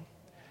him.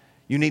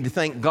 You need to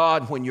thank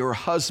God when your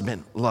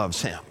husband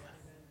loves him.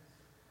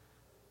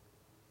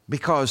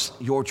 Because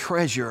your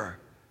treasure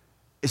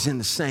is in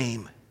the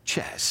same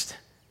chest.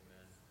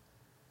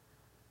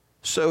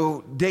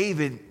 So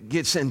David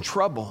gets in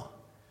trouble.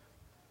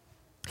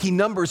 He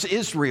numbers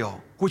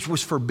Israel, which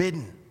was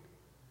forbidden.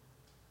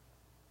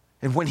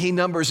 And when he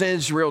numbers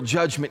Israel,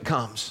 judgment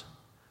comes.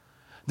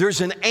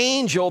 There's an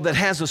angel that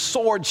has a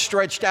sword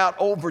stretched out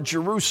over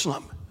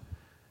Jerusalem.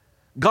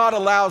 God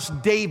allows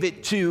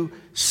David to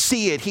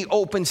see it. He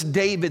opens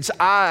David's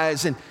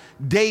eyes, and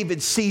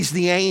David sees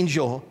the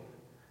angel.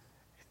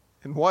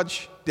 And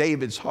watch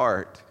David's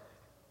heart.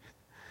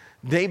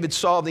 David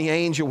saw the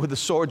angel with the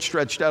sword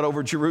stretched out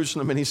over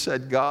Jerusalem, and he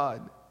said,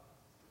 God,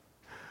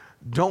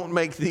 don't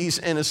make these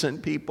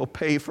innocent people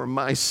pay for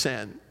my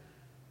sin.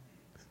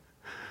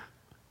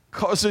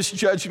 Cause this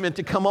judgment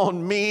to come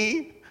on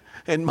me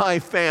and my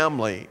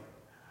family,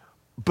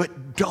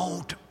 but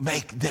don't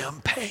make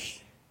them pay.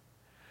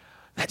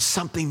 That's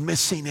something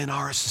missing in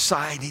our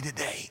society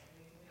today.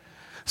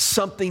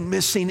 Something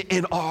missing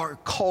in our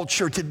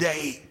culture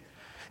today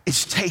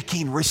is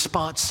taking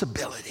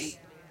responsibility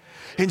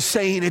and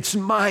saying, it's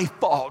my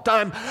fault,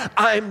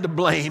 I'm to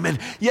blame. And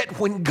yet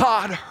when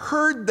God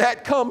heard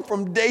that come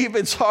from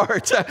David's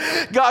heart,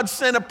 God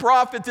sent a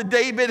prophet to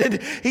David,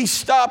 and he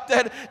stopped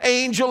that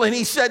angel, and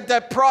he said,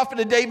 that prophet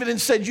to David, and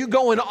said, you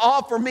go and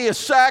offer me a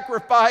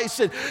sacrifice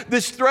at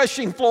this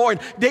threshing floor.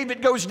 And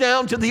David goes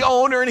down to the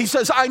owner, and he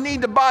says, I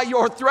need to buy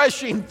your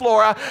threshing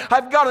floor.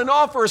 I've got an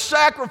offer, a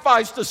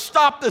sacrifice to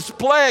stop this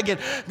plague. And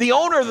the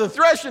owner of the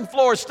threshing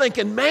floor is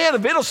thinking, man,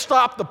 if it'll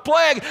stop the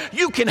plague,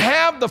 you can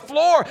have the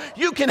floor.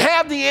 You can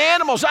have the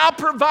animals. I'll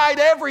provide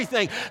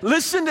everything.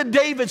 Listen to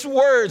David's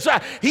words.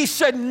 He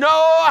said, no,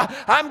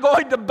 I'm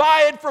going to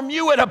buy it from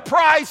you at a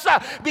price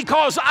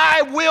because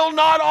I will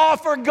not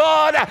offer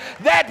God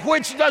that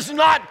which does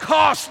not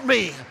cost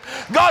me.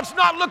 God's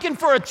not looking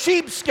for a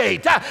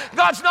cheapskate.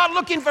 God's not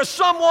looking for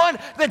someone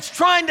that's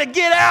trying to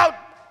get out.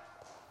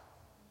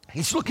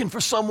 He's looking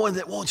for someone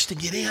that wants to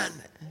get in.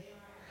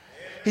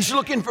 He's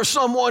looking for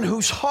someone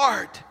whose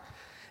heart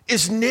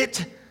is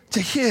knit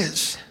to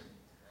his.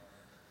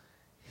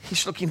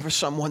 He's looking for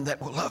someone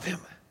that will love him.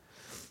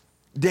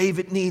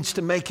 David needs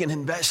to make an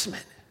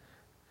investment.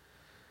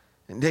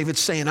 And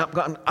David's saying,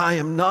 I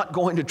am not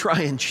going to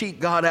try and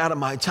cheat God out of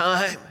my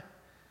time,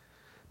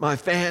 my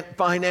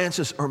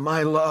finances, or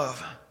my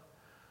love.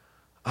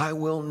 I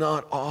will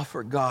not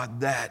offer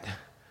God that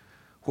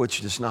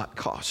which does not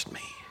cost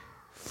me.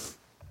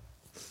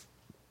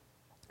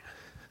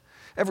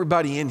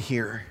 Everybody in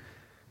here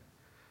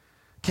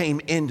came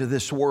into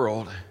this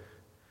world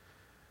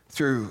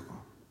through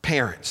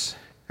parents.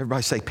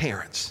 Everybody say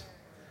parents.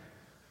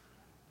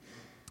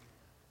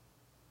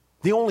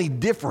 The only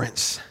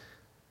difference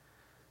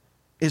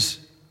is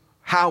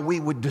how we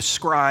would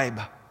describe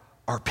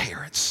our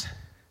parents.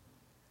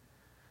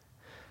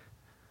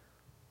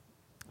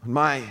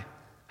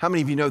 How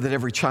many of you know that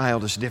every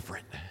child is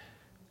different?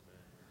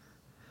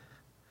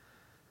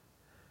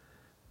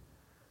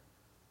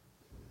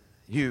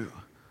 You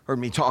heard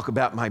me talk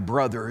about my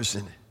brothers,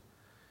 and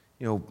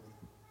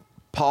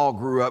Paul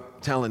grew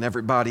up telling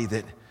everybody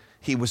that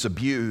he was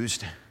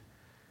abused.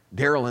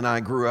 Daryl and I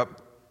grew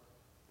up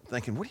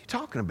thinking, what are you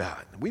talking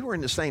about? We were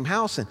in the same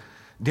house, and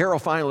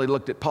Daryl finally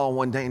looked at Paul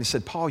one day and he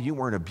said, Paul, you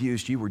weren't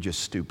abused, you were just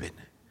stupid.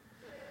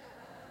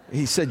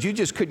 He said, you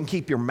just couldn't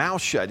keep your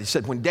mouth shut. He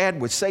said, when Dad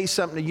would say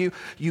something to you,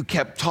 you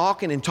kept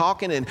talking and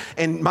talking. And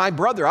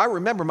I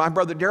remember my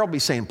brother Daryl be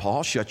saying,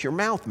 Paul, shut your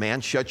mouth,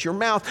 man, shut your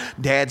mouth.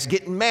 Dad's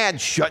getting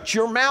mad, shut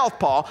your mouth,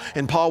 Paul.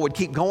 And Paul would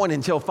keep going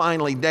until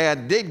finally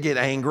Dad did get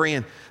angry,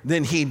 and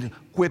then he'd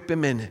whip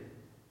him and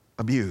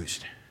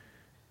abused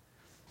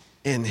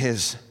in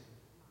his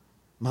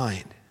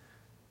mind.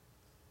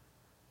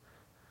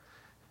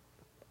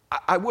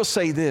 I will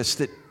say this,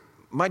 that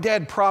my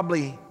dad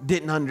probably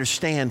didn't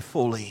understand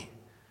fully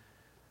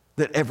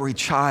that every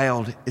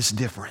child is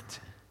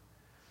different.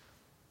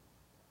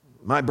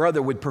 My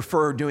brother would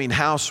prefer doing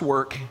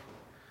housework.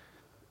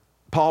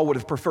 Paul would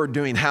have preferred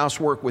doing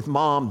housework with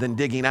Mom than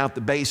digging out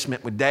the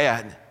basement with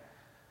Dad.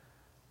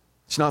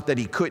 It's not that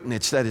he couldn't,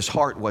 it's that his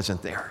heart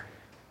wasn't there.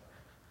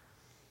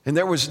 And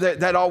there was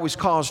that always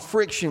caused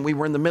friction. We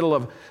were in the middle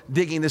of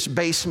digging this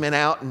basement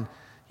out, and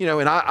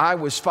I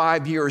was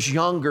 5 years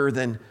younger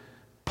than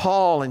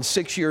Paul and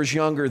 6 years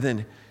younger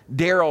than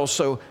Daryl,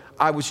 so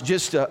I was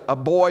just a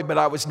boy, but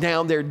I was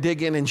down there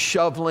digging and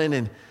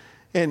shoveling,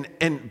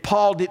 and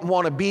Paul didn't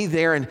want to be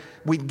there, and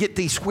we'd get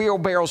these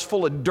wheelbarrows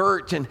full of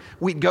dirt, and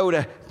we'd go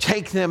to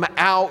take them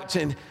out,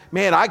 and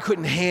man, I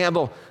couldn't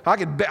handle.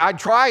 I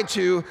tried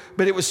to,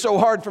 but it was so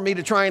hard for me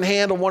to try and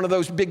handle one of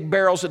those big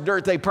barrels of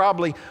dirt. They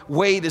probably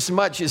weighed as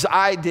much as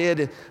I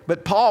did,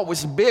 but Paul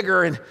was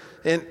bigger,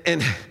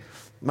 and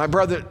my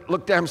brother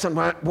looked at him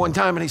one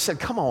time, and he said,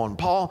 come on,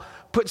 Paul,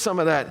 put some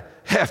of that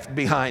heft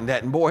behind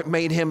that. And boy, it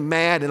made him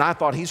mad, and I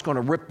thought he's going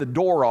to rip the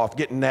door off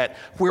getting that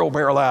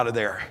wheelbarrow out of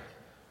there.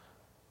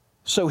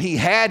 So he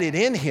had it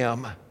in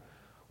him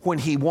when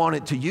he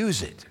wanted to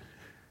use it.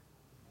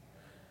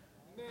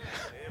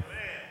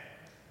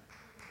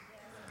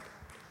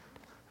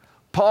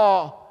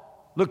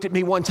 Paul looked at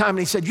me one time and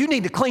he said, you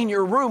need to clean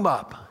your room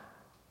up.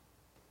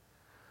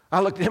 I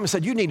looked at him and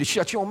said, you need to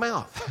shut your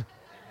mouth.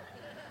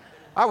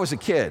 I was a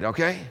kid,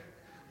 okay?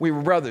 We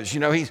were brothers, You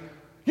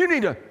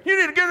need to get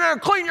in there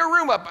and clean your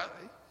room up.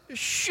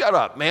 Shut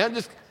up, man.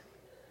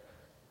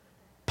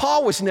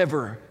 Paul was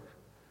never,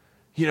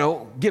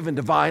 given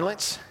to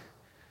violence.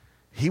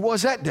 He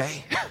was that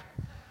day.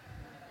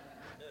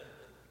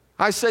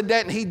 I said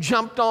that, and he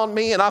jumped on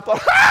me, and I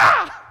thought,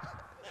 ah!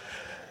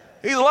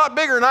 He's a lot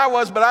bigger than I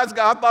was, but I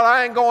thought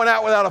I ain't going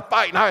out without a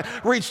fight. And I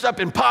reached up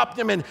and popped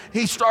him, and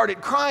he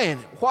started crying.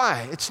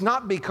 Why? It's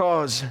not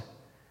because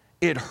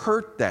it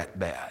hurt that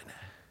bad.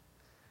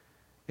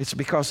 It's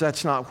because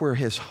that's not where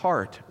his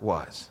heart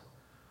was.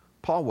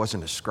 Paul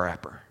wasn't a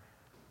scrapper.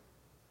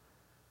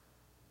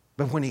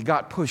 But when he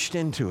got pushed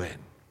into it,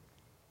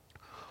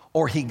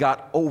 or he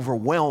got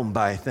overwhelmed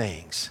by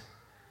things,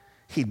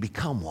 he'd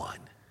become one.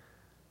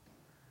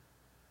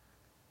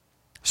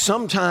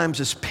 Sometimes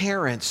as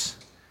parents,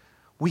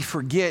 we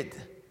forget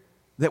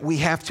that we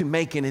have to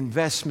make an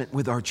investment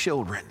with our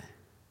children.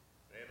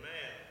 Amen.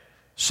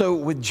 So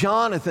with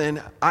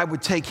Jonathan, I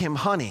would take him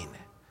hunting.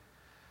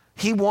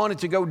 He wanted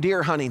to go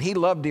deer hunting. He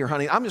loved deer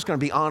hunting. I'm just going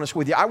to be honest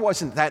with you. I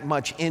wasn't that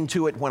much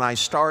into it when I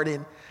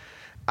started.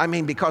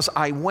 Because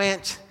I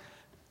went.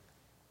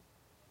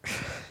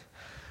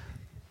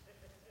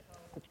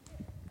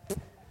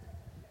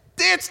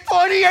 It's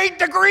 28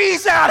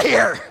 degrees out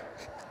here.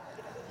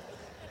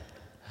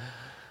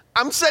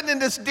 I'm sitting in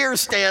this deer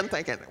stand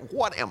thinking,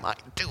 what am I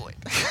doing?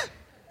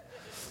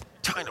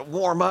 Trying to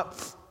warm up.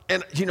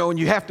 And, and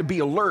you have to be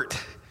alert.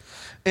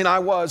 And I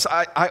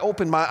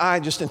opened my eye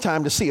just in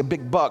time to see a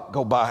big buck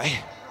go by.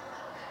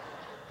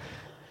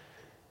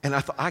 And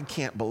I thought, I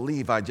can't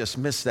believe I just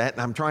missed that.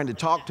 And I'm trying to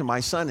talk to my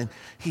son, and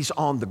he's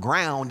on the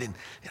ground, and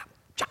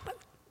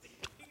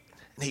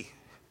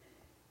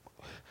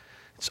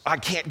so I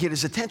can't get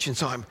his attention,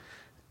 so I'm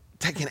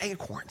taking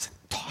acorns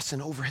and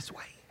tossing over his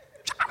way.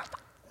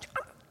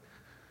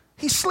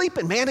 He's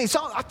sleeping, man. I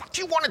thought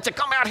you wanted to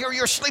come out here.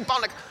 You're asleep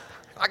on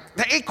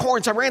the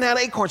acorns. I ran out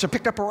of acorns. I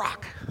picked up a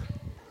rock.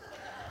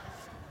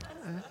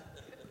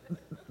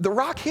 The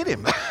rock hit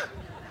him.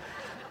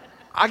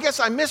 I guess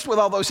I missed with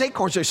all those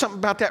acorns. There's something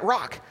about that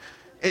rock.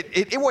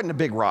 It wasn't a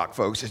big rock,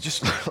 folks. It's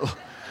just a little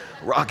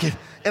rock.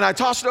 And I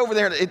tossed it over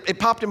there, and it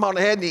popped him on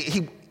the head,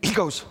 and he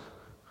goes,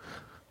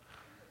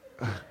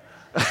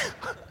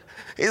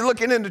 he's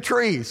looking into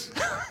trees.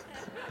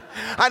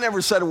 I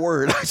never said a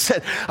word.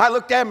 I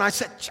looked at him, and I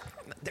said,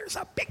 there's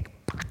a big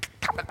buck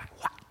coming by.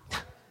 What?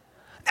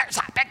 There's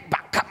a big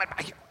buck coming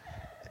by here.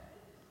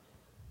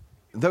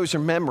 Those are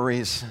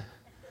memories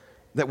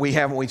that we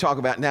have when we talk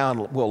about now,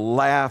 and we'll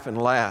laugh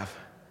and laugh.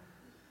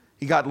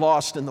 He got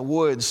lost in the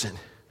woods, and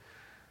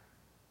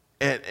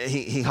And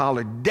he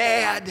hollered,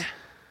 "Dad."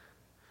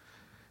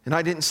 And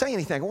I didn't say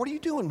anything. I go, "What are you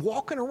doing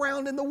walking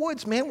around in the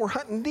woods, man? We're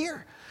hunting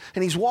deer."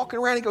 And he's walking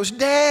around. He goes,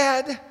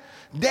 "Dad,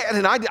 Dad."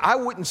 And I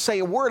wouldn't say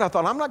a word. I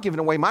thought, I'm not giving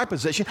away my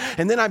position.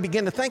 And then I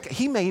began to think,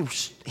 he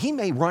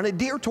may run a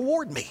deer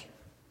toward me.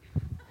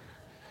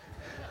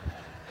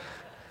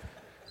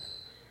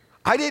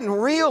 I didn't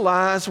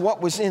realize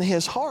what was in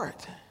his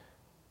heart.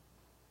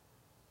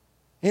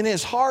 In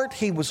his heart,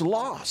 he was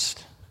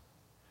lost.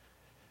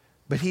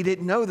 But he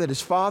didn't know that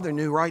his father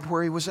knew right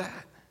where he was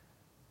at.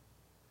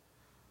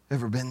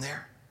 Ever been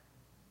there?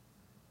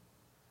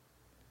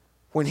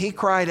 When he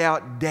cried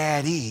out,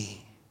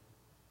 "Daddy,"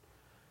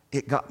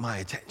 it got my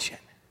attention.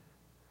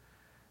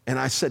 And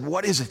I said,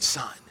 "What is it,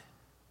 son?"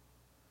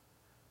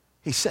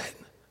 He said,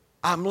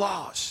 "I'm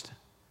lost."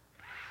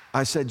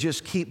 I said,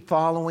 "Just keep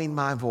following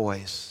my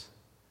voice.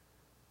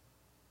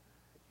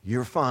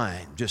 You're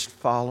fine. Just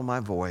follow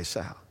my voice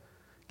out.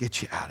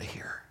 Get you out of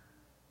here."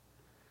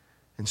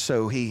 And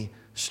so he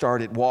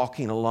started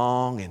walking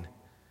along, and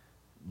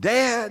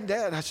 "Dad,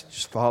 Dad," I said,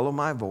 "Just follow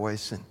my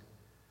voice." And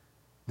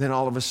then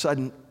all of a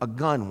sudden, a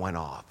gun went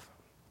off.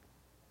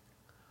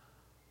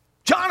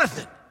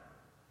 "Jonathan!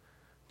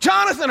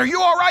 Jonathan, are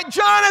you all right?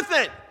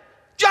 Jonathan!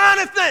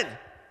 Jonathan!"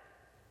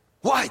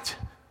 "What?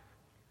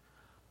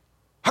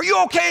 Are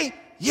you okay?"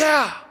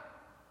 "Yeah."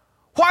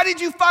 "Why did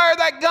you fire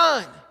that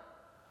gun?"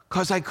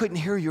 "Because I couldn't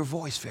hear your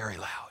voice very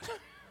loud."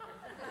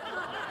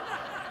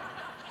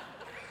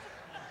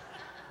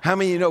 How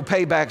many of you know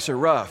paybacks are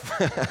rough?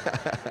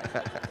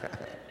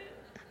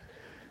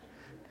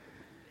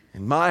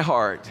 And my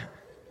heart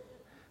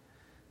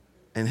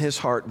and his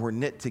heart were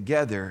knit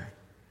together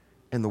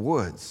in the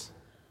woods.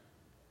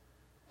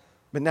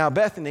 But now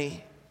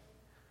Bethany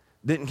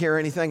didn't care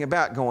anything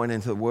about going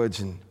into the woods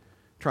and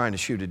trying to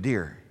shoot a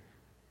deer.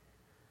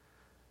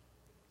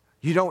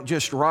 You don't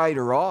just write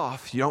her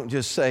off. You don't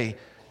just say,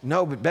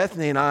 "No, but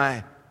Bethany and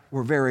I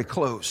were very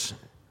close."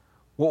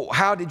 "Well,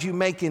 how did you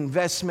make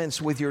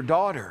investments with your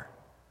daughter?"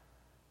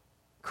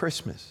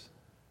 Christmas.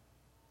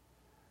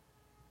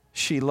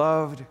 She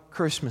loved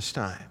Christmas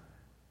time.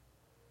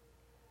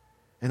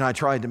 And I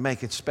tried to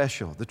make it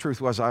special. The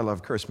truth was, I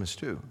loved Christmas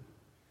too.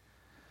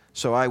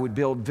 So I would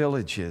build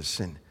villages,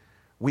 and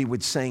we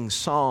would sing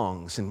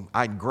songs, and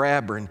I'd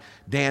grab her and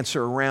dance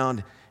her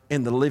around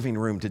in the living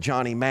room to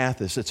Johnny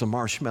Mathis, "It's a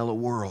Marshmallow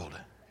World."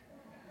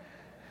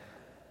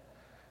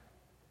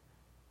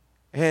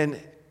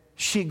 And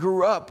she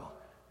grew up,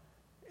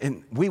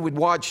 and we would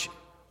watch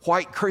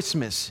White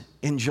Christmas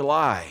in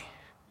July.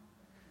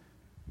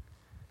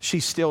 She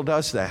still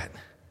does that.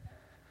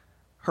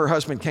 Her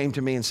husband came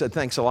to me and said,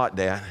 "Thanks a lot,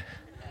 Dad.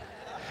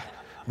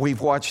 We've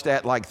watched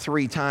that like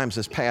 3 times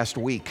this past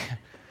week."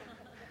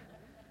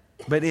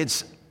 But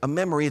it's a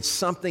memory. It's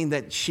something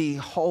that she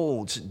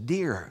holds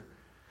dear.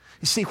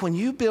 You see, when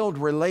you build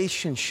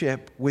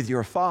relationship with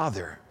your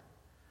Father,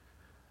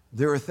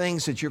 there are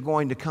things that you're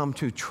going to come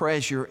to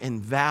treasure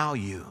and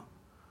value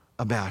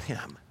about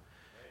Him.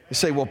 You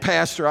say, "Well,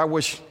 Pastor, I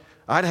wish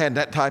I'd had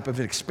that type of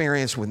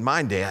experience with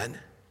my dad.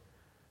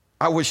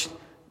 I wish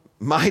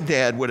my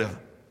dad would have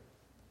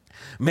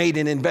made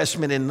an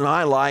investment in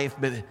my life,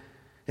 but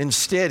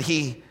instead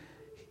he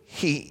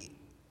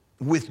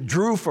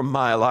withdrew from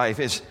my life,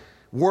 his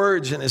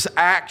words and his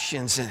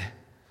actions." And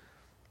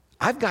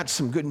I've got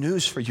some good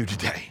news for you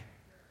today.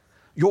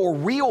 Your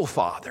real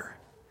father,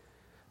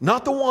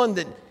 not the one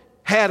that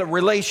had a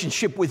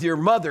relationship with your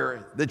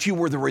mother that you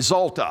were the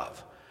result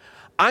of.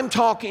 I'm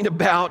talking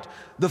about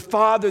the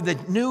Father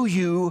that knew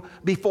you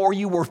before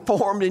you were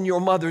formed in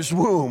your mother's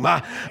womb.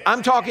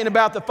 I'm talking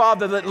about the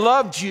Father that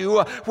loved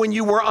you when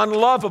you were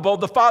unlovable,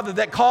 the Father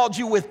that called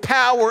you with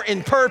power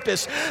and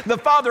purpose. The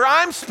Father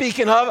I'm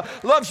speaking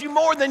of loves you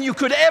more than you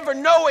could ever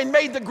know and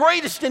made the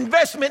greatest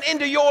investment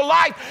into your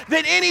life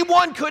that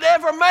anyone could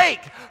ever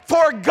make.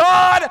 For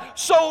God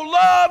so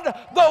loved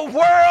the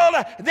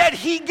world that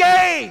He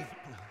gave.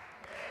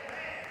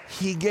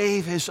 He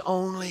gave His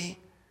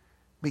only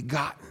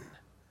begotten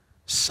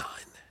Son.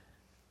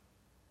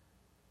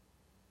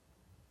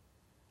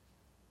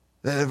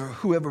 That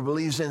whoever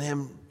believes in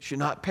Him should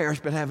not perish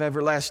but have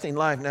everlasting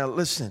life. Now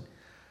listen,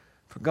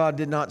 for God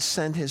did not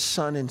send His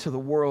Son into the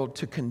world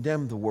to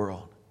condemn the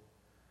world,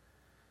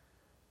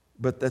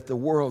 but that the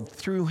world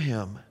through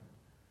Him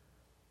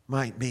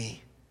might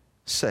be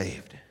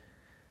saved.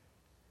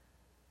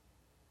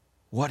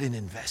 What an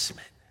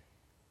investment.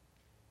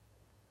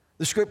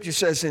 The scripture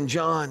says in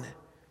John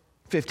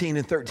 15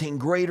 and 13,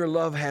 "Greater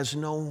love has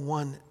no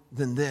one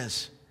than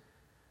this,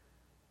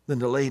 than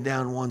to lay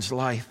down one's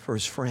life for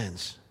his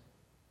friends."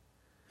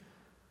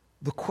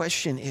 The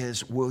question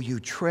is, will you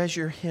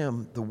treasure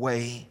Him the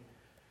way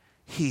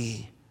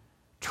He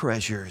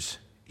treasures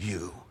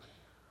you?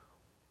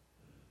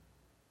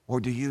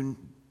 Or do you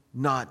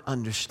not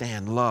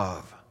understand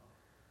love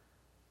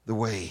the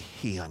way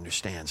He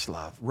understands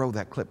love? Roll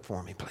that clip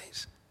for me,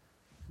 please.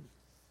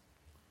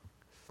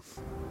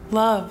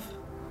 Love.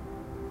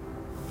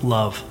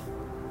 Love.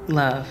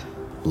 Love.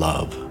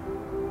 Love.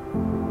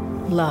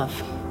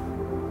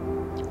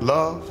 Love.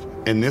 Love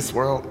in this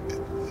world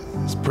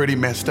It's pretty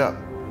messed up.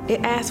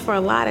 It asks for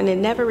a lot and it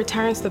never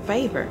returns the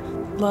favor.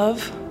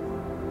 Love,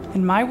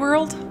 in my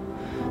world,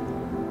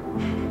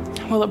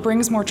 well, it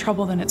brings more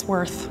trouble than it's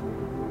worth.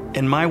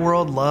 In my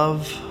world,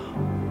 love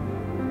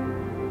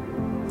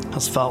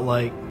has felt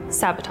like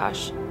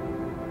sabotage.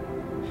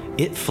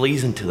 It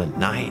flees into the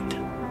night.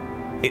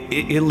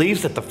 It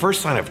leaves at the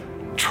first sign of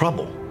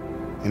trouble.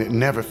 And it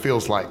never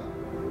feels like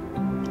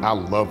I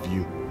love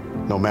you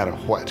no matter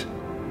what.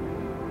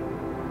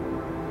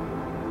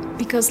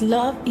 Because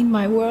love in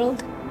my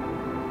world,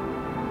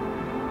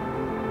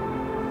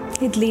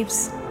 it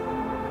leaves.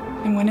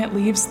 And when it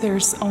leaves,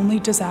 there's only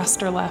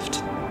disaster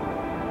left.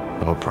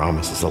 Oh,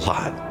 promises a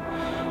lot,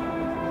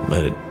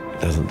 but it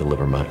doesn't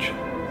deliver much.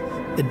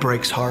 it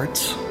breaks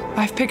hearts.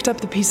 I've picked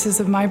up the pieces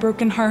of my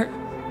broken heart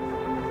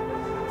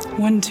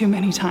one too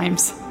many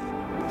times.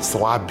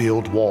 So I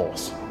build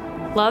walls.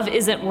 Love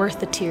isn't worth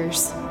the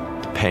tears.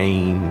 The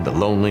pain, the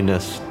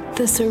loneliness.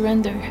 The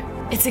surrender.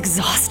 It's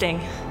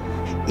exhausting.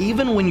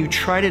 Even when you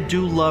try to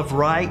do love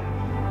right,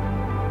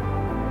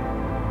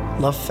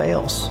 love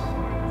fails.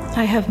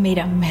 I have made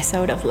a mess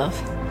out of love.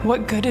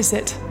 What good is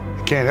it?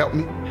 You can't help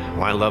me.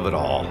 Why love at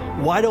all?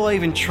 Why do I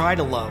even try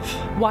to love?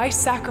 Why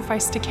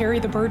sacrifice to carry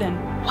the burden?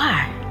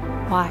 Why?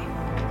 Why?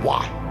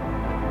 Why?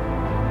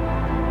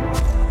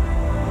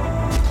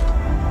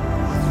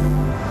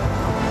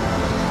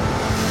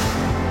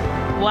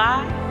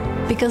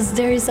 Why? Because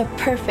there is a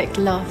perfect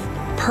love.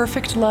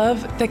 Perfect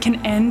love that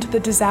can end the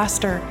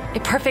disaster. A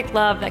perfect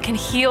love that can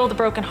heal the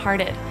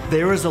brokenhearted.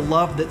 There is a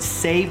love that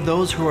saved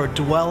those who are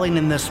dwelling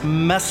in this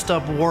messed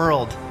up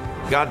world.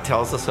 God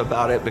tells us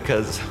about it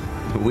because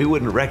we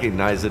wouldn't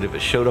recognize it if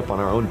it showed up on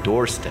our own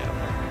doorstep.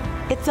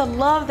 It's a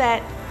love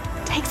that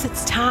takes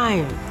its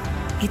time.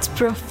 It's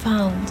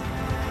profound.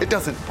 It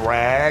doesn't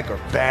brag or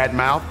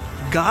badmouth.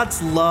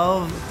 God's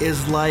love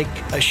is like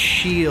a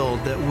shield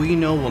that we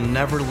know will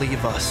never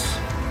leave us.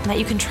 And that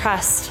you can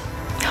trust.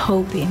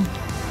 Hoping.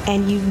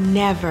 And you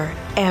never,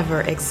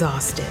 ever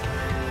exhausted.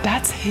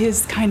 That's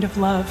his kind of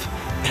love.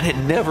 And it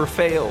never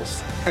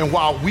fails. And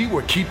while we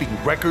were keeping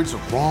records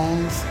of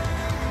wrongs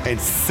and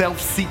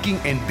self-seeking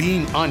and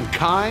being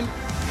unkind,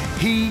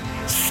 he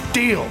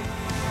still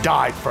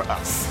died for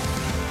us.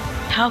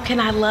 How can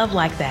I love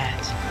like that?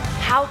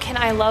 How can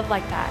I love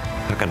like that?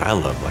 How can I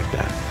love like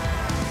that?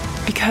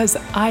 Because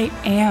I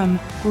am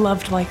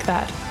loved like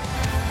that.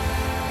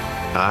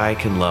 I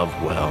can love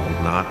well,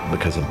 not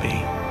because of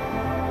me,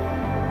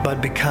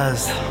 but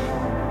because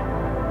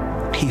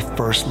he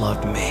first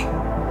loved me.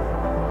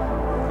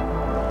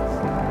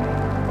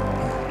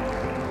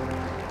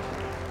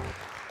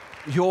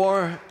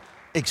 Your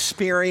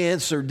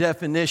experience or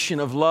definition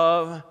of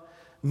love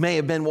may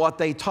have been what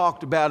they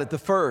talked about at the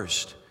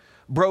first.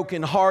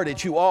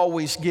 Broken-hearted, you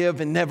always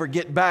give and never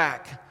get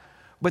back.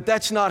 But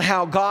that's not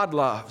how God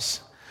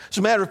loves. As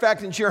a matter of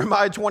fact, in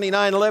Jeremiah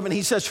 29:11,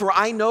 he says, "For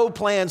I know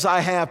plans I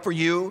have for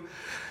you.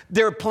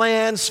 They're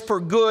plans for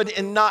good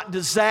and not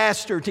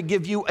disaster, to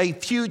give you a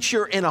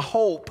future and a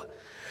hope."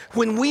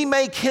 When we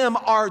make him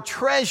our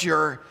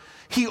treasure,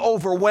 he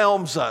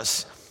overwhelms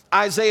us.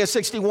 Isaiah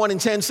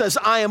 61:10 says,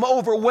 "I am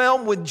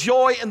overwhelmed with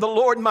joy in the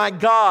Lord my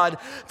God,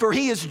 for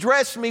he has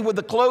dressed me with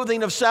the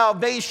clothing of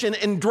salvation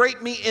and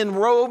draped me in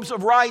robes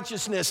of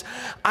righteousness.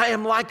 I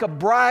am like a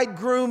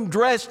bridegroom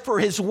dressed for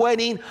his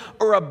wedding,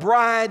 or a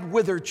bride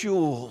with her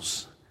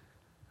jewels."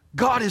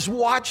 God is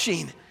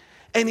watching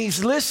and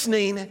he's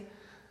listening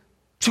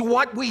to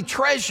what we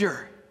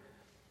treasure.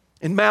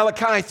 In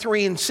Malachi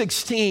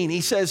 3:16,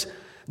 he says,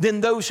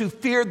 "Then those who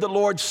feared the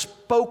Lord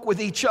spoke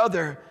with each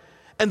other,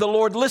 and the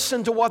Lord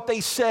listened to what they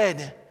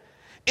said.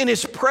 In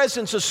his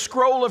presence, a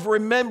scroll of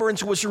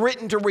remembrance was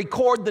written to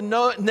record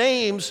the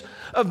names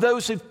of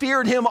those who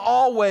feared him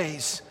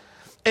always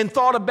and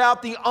thought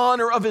about the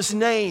honor of his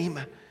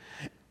name.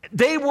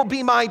 They will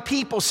be my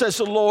people, says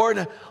the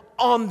Lord.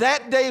 On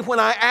that day when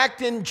I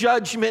act in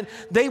judgment,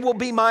 they will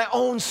be my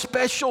own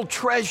special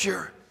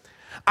treasure.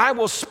 I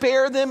will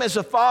spare them as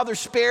a father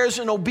spares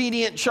an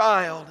obedient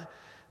child.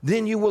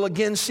 Then you will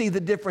again see the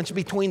difference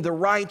between the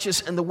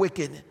righteous and the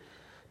wicked,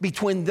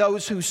 between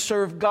those who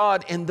serve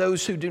God and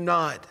those who do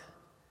not."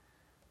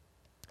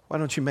 Why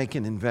don't you make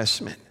an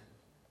investment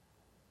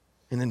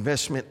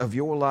of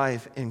your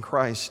life in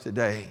Christ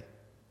today?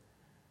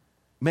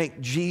 Make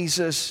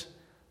Jesus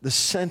the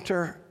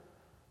center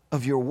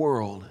of your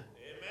world.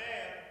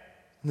 Amen.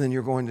 And then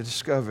you're going to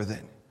discover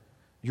that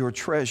your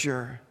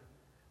treasure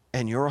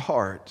and your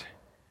heart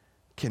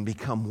can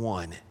become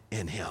one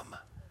in him.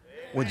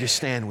 Amen. Would you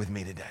stand with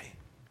me today?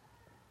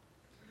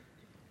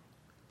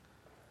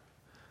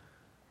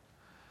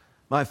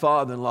 My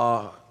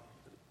father-in-law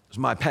was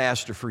my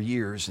pastor for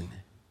years, and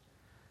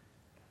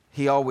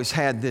he always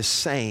had this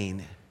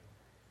saying.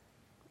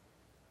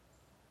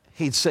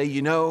 He'd say,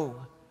 "You know,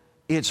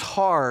 it's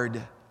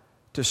hard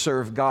to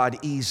serve God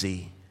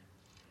easy,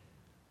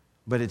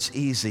 but it's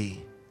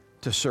easy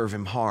to serve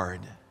him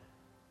hard."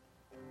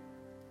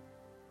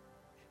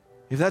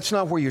 If that's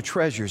not where your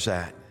treasure's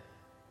at,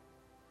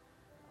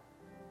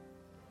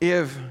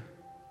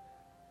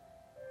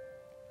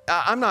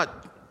 I'm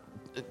not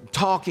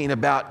talking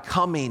about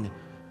coming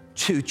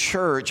to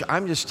church.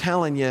 I'm just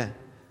telling you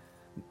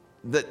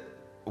that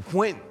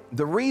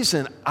the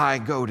reason I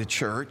go to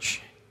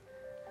church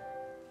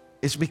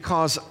is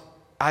because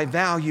I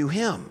value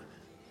Him.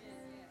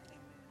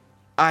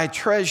 I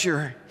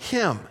treasure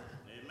Him.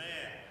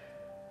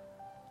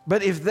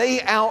 But if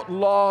they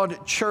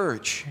outlawed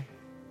church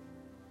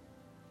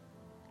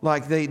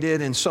like they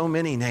did in so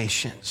many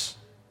nations,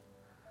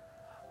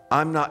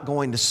 I'm not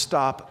going to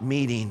stop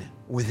meeting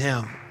with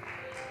Him.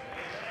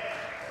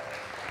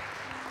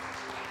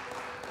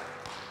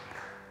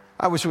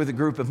 I was with a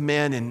group of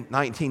men in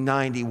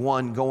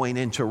 1991 going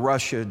into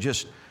Russia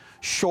just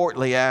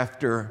shortly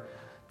after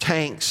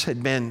tanks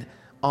had been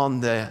on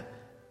the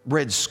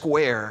Red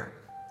Square.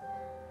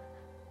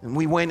 And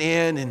we went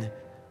in and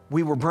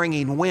we were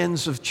bringing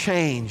Winds of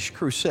Change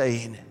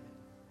crusade.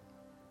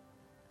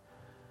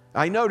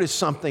 I noticed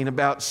something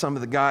about some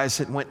of the guys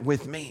that went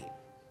with me.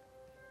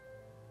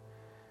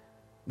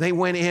 They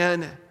went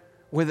in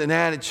with an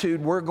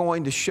attitude, we're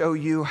going to show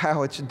you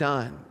how it's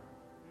done.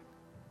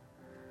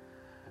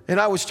 And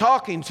I was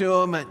talking to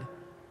them, and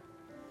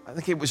I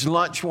think it was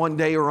lunch one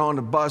day or on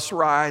a bus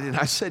ride, and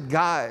I said,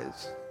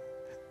 guys,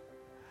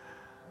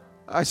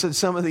 I said,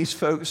 some of these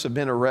folks have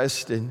been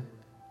arrested,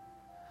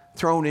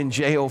 thrown in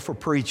jail for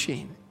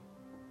preaching.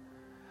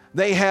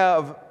 They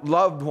have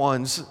loved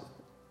ones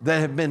that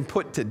have been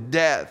put to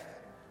death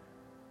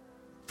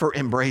for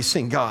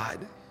embracing God.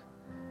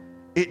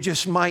 It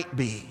just might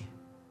be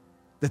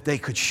that they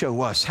could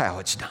show us how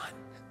it's done.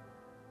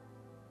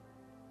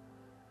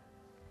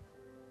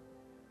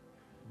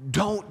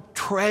 Don't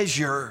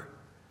treasure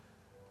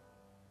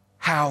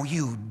how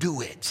you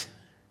do it.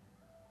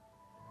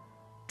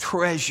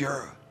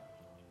 Treasure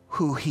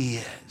who He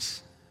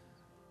is.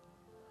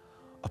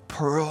 A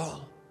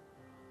pearl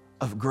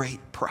of great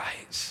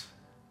price.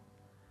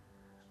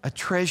 A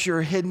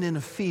treasure hidden in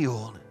a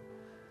field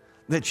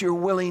that you're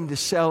willing to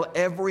sell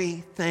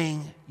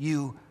everything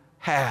you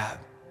have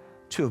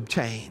to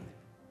obtain.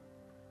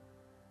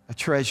 A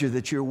treasure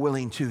that you're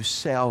willing to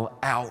sell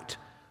out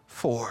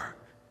for.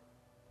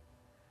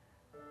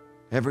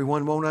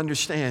 Everyone won't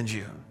understand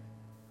you.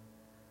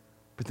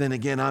 But then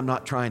again, I'm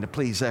not trying to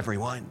please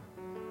everyone.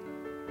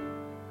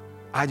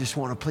 I just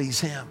want to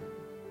please Him.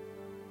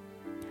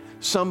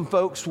 Some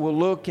folks will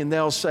look and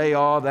they'll say,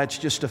 oh, that's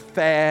just a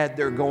fad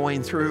they're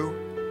going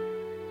through.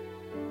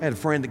 I had a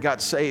friend that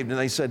got saved and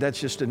they said, that's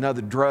just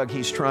another drug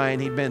he's trying.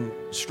 He'd been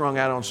strung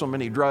out on so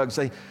many drugs.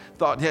 They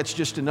thought that's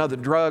just another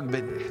drug,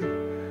 but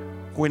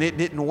when it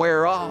didn't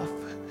wear off,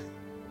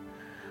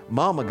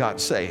 Mama got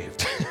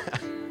saved.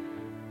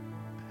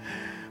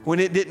 When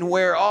it didn't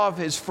wear off,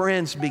 his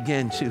friends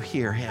began to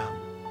hear him.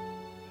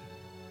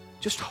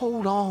 Just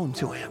hold on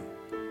to Him.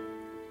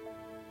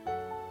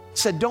 He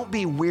said, don't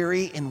be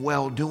weary in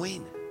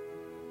well-doing,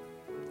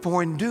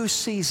 for in due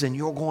season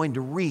you're going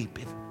to reap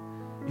if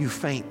you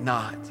faint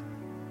not.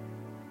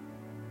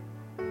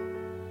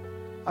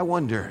 I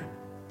wonder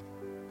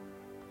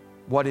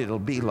what it'll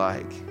be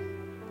like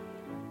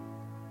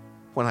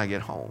when I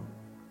get home.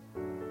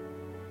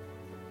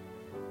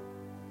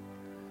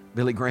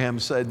 Billy Graham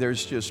said,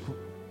 there's just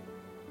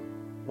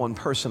one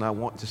person I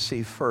want to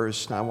see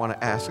first, and I want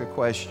to ask a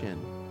question.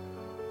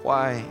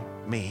 Why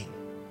me?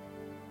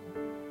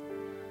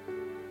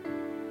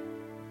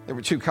 There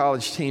were two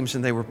college teams,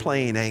 and they were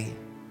playing a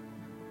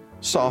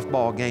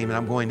softball game, and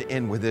I'm going to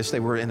end with this. They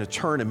were in a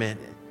tournament.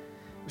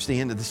 It was the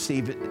end of the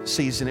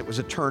season. It was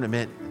a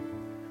tournament.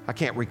 I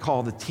can't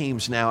recall the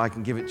teams now. I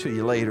can give it to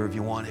you later if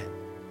you want it.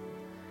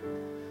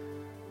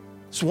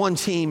 So one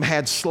team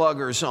had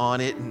sluggers on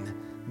it, and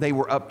they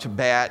were up to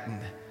bat.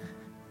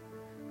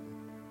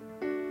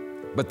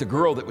 But the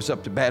girl that was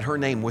up to bat, her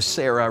name was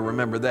Sarah. I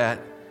remember that.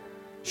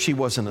 She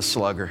wasn't a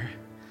slugger.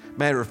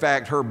 Matter of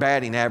fact, her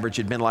batting average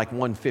had been like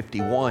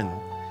 151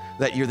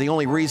 that year. The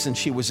only reason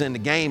she was in the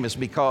game is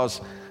because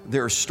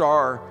their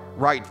star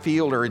right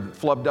fielder had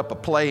flubbed up a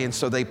play, and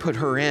so they put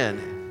her in.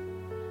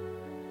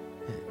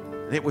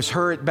 And it was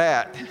her at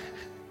bat.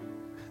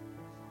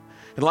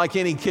 And like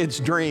any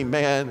kid's dream,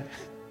 man,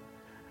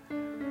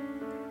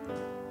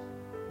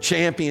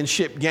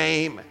 championship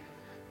game,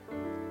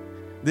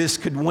 this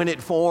could win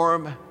it for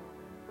him.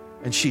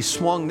 And she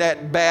swung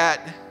that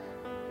bat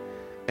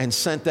and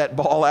sent that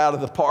ball out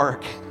of the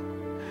park.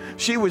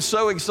 She was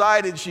so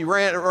excited, she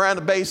ran around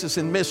the bases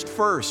and missed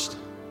first.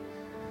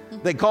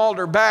 They called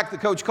her back, the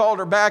coach called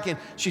her back, and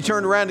she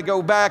turned around to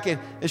go back, and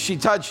as she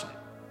touched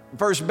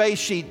first base,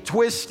 she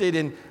twisted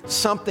and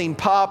something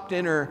popped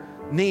in her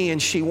knee,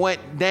 and she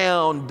went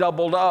down,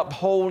 doubled up,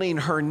 holding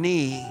her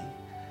knee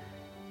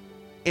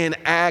in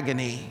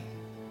agony.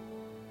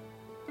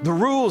 The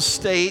rules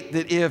state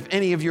that if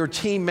any of your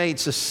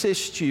teammates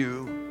assist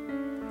you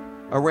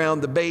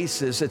around the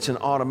bases, it's an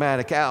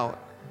automatic out.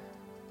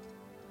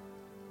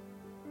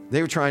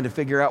 They were trying to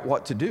figure out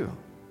what to do.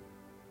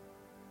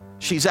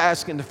 She's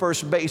asking the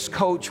first base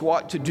coach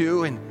what to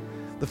do, and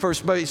the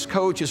first base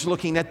coach is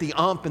looking at the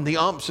ump, and the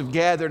umps have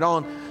gathered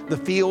on the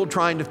field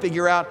trying to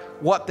figure out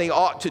what they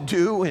ought to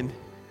do. And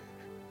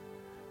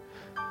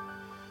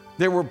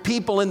There were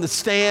people in the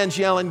stands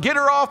yelling, "Get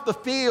her off the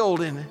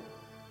field." And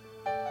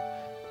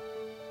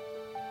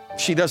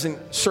she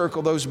doesn't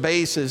circle those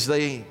bases,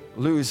 they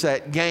lose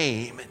that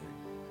game.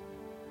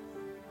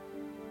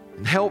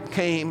 And help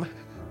came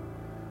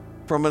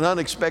from an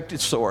unexpected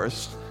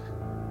source.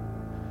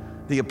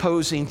 The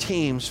opposing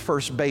team's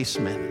first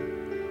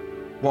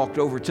baseman walked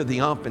over to the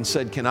ump and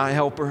said, "Can I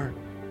help her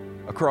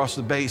across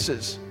the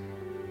bases?"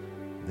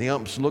 The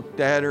umps looked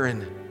at her,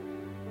 and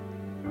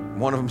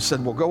one of them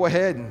said, "Well, go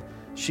ahead." And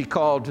she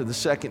called to the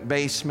second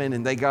baseman,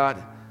 and they got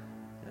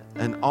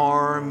an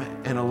arm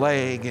and a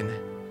leg, and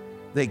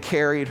they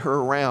carried her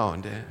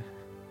around.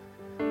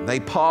 They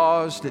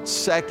paused at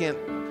second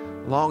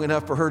long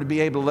enough for her to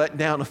be able to let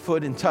down a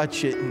foot and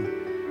touch it,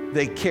 and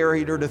they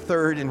carried her to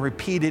third and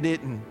repeated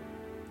it and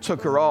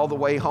took her all the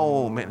way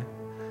home. And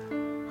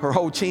her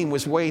whole team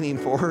was waiting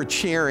for her,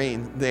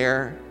 cheering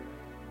there.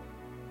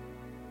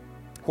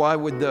 Why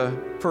would the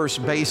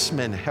first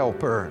baseman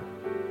help her?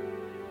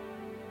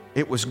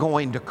 It was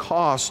going to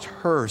cost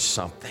her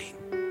something.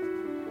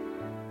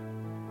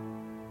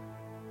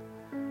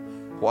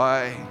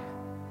 Why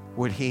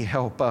would he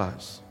help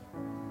us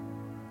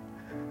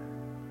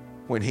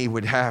when he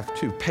would have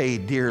to pay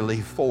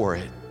dearly for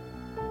it?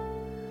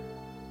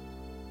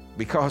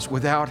 Because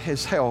without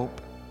his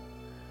help,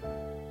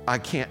 I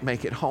can't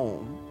make it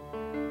home.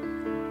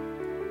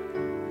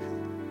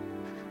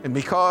 And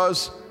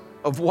because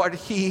of what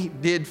he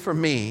did for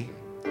me,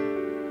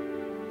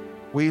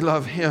 we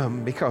love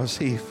him because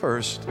he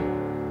first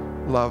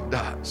loved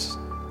us.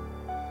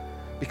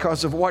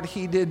 Because of what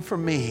he did for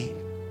me,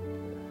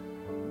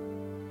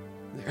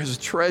 there's a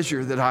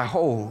treasure that I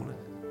hold,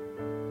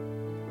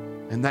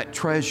 and that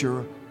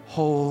treasure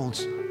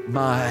holds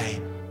my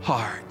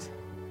heart.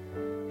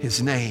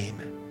 His name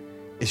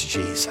is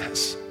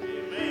Jesus.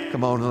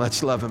 Come on, and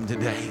let's love him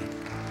today.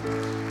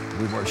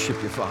 We worship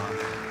you, Father.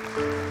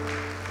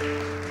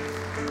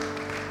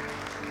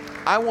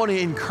 I want to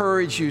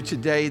encourage you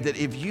today that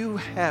if you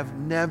have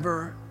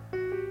never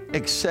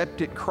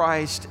accepted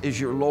Christ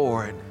as your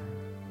Lord,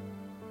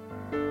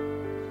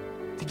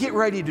 to get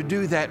ready to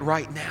do that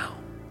right now.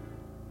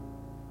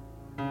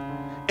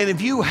 And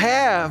if you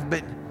have,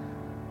 but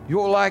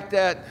you're like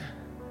that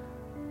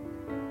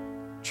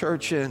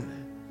church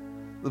in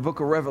the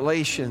book of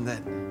Revelation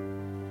that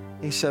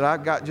he said,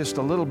 "I've got just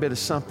a little bit of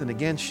something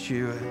against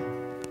you.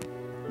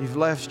 You've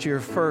left your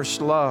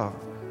first love."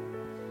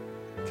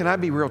 Can I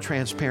be real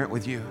transparent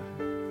with you?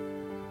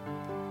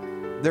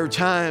 There are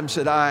times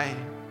that I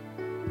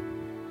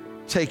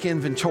take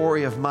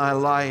inventory of my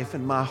life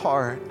and my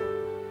heart,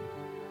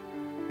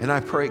 and I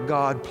pray,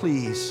 God,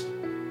 please,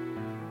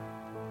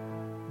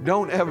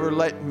 don't ever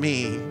let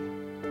me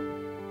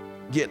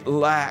get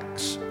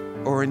lax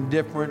or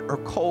indifferent or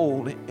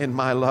cold in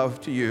my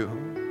love to you.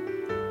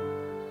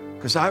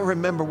 Because I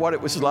remember what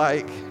it was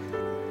like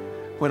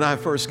when I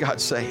first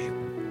got saved.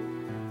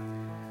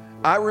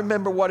 I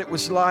remember what it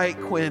was like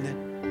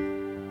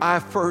when I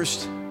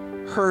first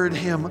heard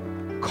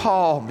him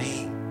call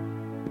me.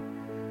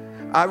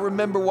 I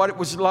remember what it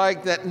was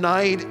like that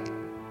night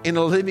in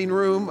a living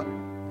room,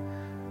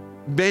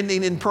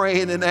 bending and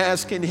praying and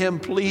asking him,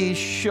 "Please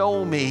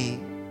show me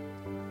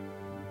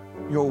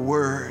your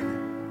word."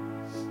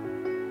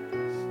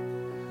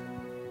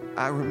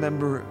 I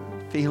remember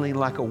feeling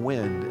like a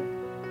wind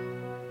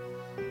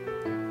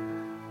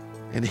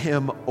and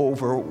him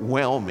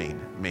overwhelming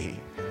me.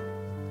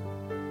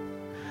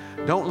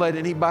 Don't let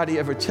anybody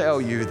ever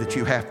tell you that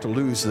you have to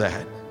lose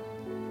that.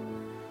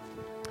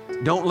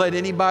 Don't let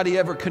anybody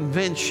ever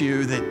convince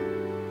you that,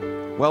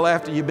 well,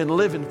 after you've been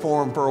living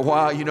for him for a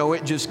while, you know,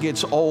 it just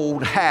gets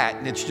old hat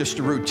and it's just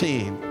a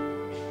routine.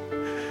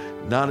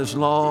 Not as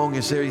long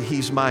as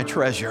he's my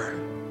treasure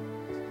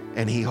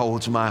and he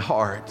holds my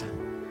heart.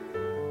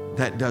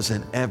 That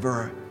doesn't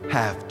ever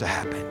have to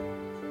happen.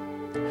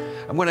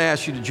 I'm going to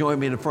ask you to join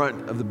me in the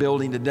front of the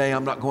building today.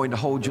 I'm not going to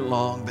hold you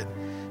long, but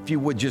if you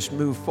would just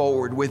move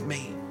forward with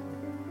me.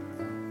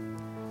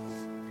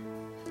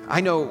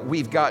 I know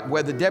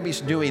whether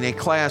Debbie's doing a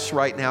class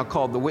right now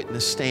called the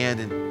Witness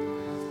Stand,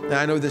 and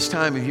I know this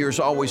time of year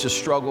is always a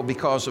struggle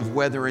because of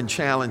weather and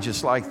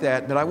challenges like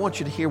that, but I want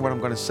you to hear what I'm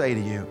going to say to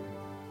you.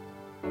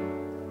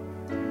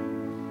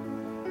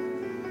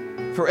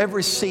 For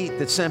every seat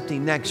that's empty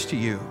next to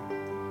you,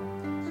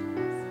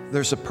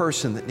 there's a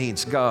person that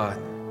needs God,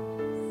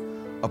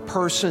 a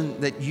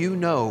person that you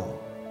know,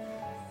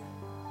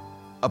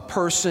 a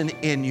person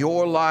in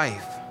your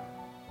life,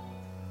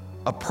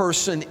 a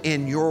person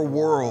in your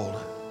world.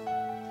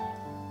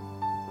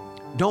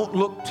 Don't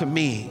look to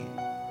me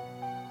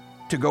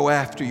to go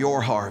after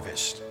your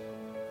harvest.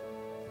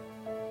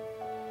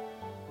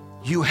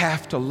 You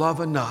have to love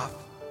enough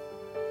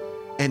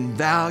and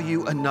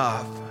value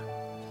enough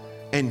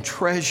and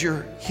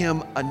treasure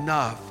him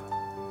enough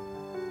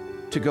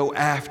to go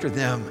after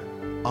them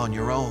on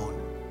your own.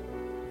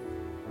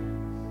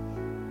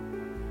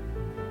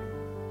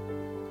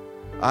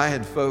 I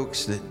had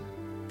folks that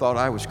thought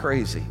I was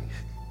crazy.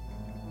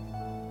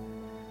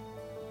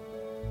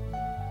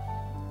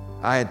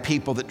 I had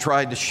people that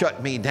tried to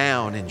shut me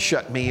down and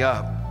shut me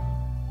up.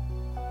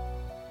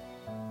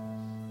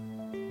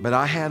 But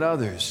I had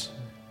others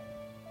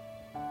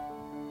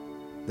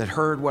that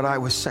heard what I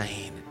was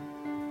saying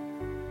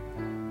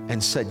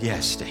and said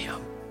yes to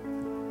him.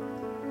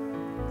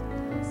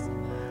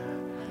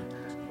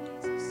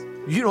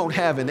 You don't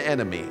have an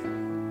enemy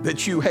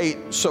that you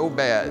hate so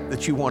bad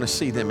that you want to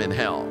see them in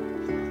hell.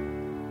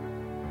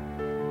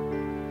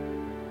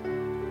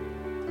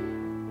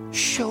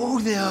 Show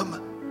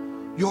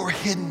them your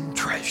hidden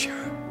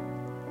treasure.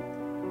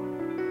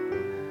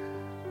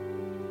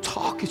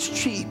 Talk is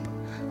cheap,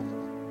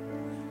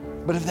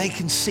 but if they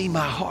can see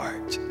my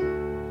heart,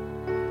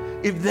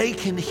 if they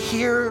can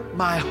hear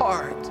my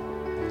heart,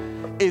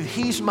 if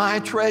he's my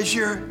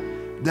treasure,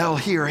 they'll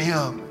hear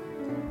him.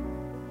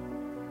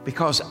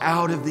 Because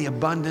out of the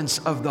abundance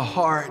of the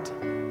heart,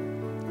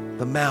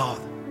 the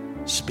mouth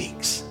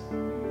speaks.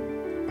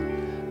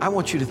 I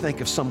want you to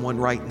think of someone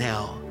right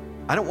now.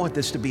 I don't want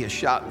this to be a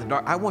shot in the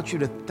dark. I want you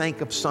to think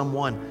of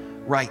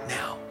someone right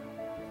now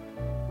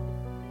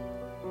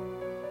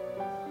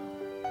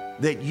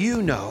that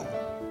you know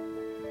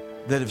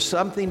that if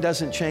something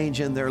doesn't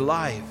change in their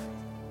life,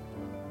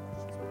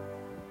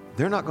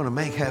 they're not going to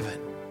make heaven.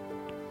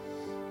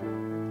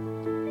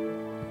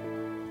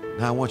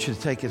 Now I want you to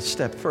take it a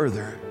step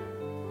further,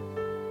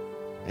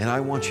 and I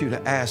want you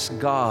to ask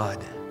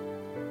God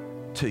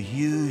to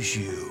use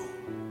you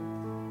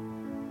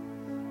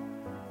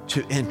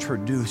to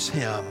introduce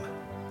him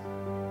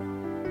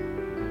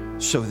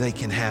so they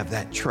can have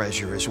that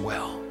treasure as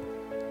well.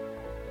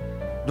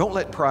 Don't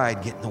let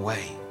pride get in the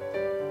way.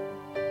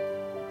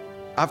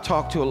 I've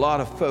talked to a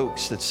lot of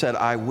folks that said,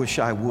 I wish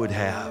I would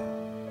have.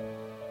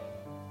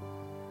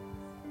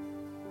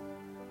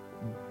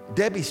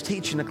 Debbie's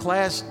teaching a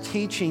class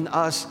teaching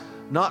us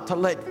not to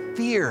let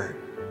fear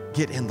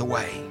get in the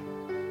way.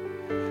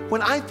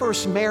 When I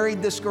first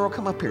married this girl,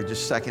 come up here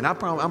just a second. I'm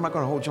not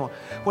going to hold you on.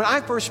 When I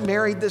first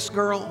married this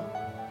girl,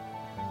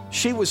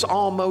 she was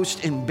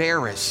almost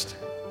embarrassed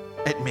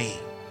at me.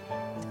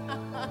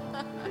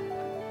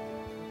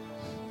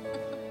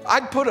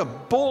 I'd put a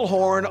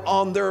bullhorn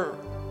on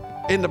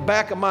in the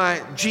back of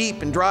my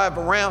Jeep and drive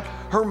around.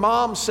 Her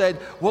mom said,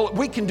 well,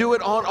 we can do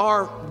it on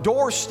our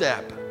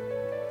doorstep.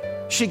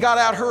 She got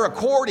out her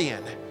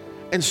accordion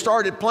and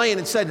started playing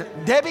and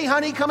said, Debbie,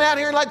 honey, come out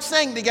here and let's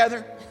sing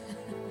together.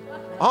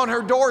 On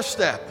her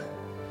doorstep.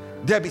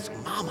 Debbie said,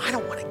 Mom, I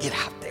don't want to get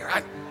out there.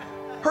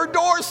 Her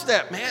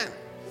doorstep, man.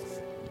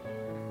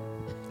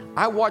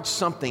 I watched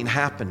something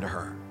happen to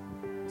her.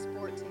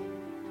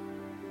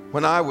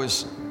 When I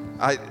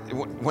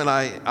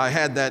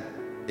had that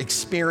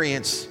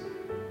experience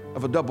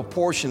of a double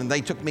portion and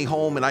they took me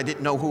home and I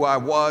didn't know who I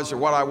was or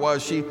what I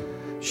was,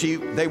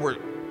 they were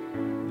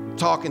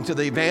talking to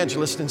the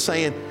evangelist and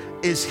saying,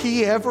 is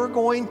he ever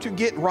going to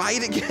get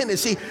right again?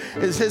 Is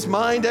his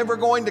mind ever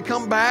going to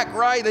come back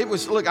right?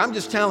 Look, I'm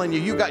just telling you,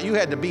 you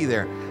had to be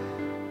there.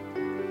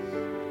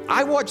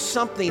 I watched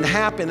something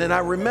happen, and I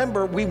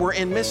remember we were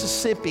in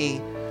Mississippi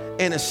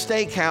in a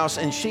steakhouse,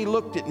 and she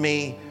looked at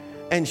me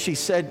and she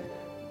said,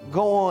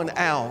 go on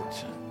out.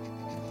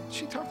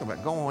 She talked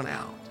about go on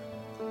out.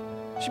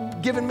 She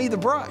giving me the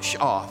brush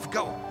off.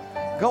 Go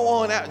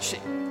on out.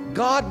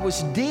 God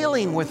was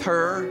dealing with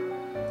her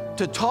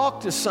to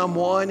talk to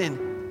someone,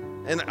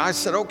 and I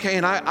said, okay,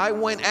 and I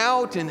went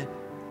out and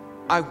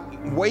I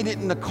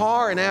waited in the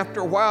car, and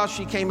after a while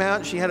she came out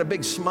and she had a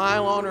big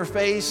smile on her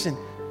face, and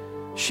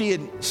she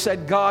had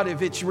said, God,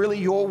 if it's really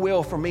your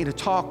will for me to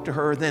talk to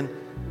her, then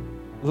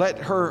let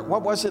her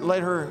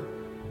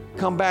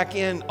come back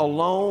in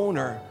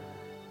alone,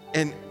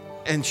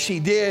 and she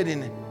did,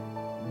 and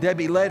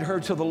Debbie led her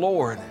to the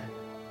Lord.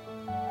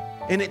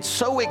 And it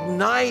so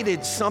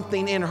ignited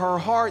something in her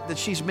heart that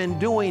she's been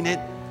doing it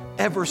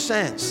ever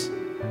since.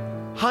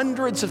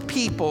 Hundreds of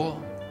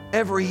people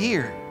every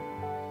year.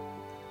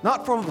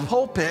 Not from a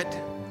pulpit,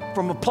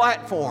 from a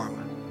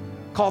platform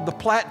called the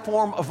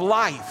Platform of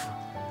Life.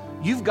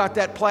 You've got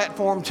that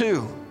platform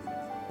too.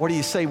 What do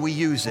you say we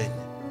use it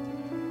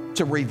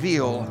to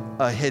reveal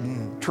a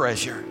hidden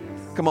treasure?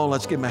 Come on,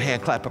 let's give him a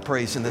hand clap of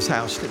praise in this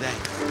house today.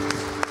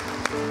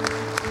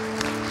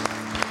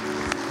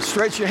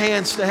 Stretch your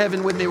hands to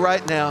heaven with me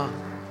right now.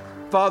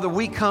 Father,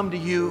 we come to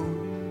you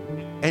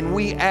and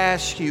we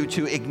ask you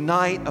to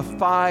ignite a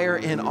fire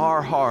in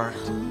our heart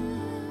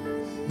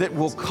that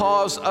will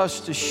cause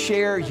us to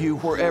share you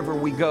wherever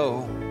we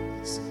go.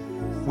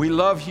 We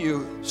love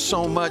you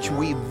so much.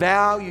 We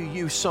value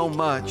you so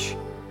much.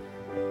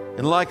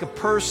 And like a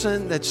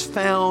person that's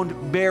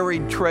found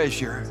buried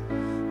treasure,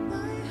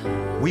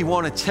 we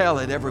want to tell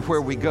it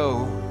everywhere we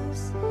go.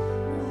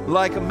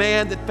 Like a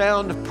man that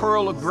found a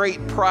pearl of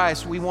great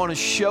price, we want to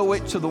show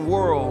it to the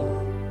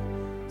world.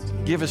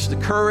 Give us the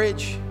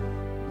courage.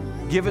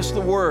 Give us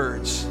the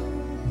words.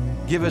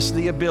 Give us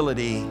the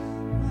ability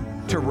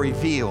to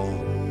reveal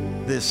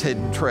this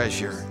hidden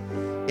treasure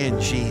in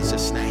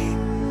Jesus'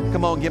 name.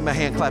 Come on, give him a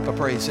hand clap of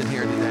praise in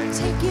here today.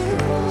 Take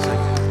it all.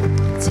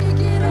 Take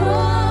it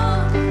all.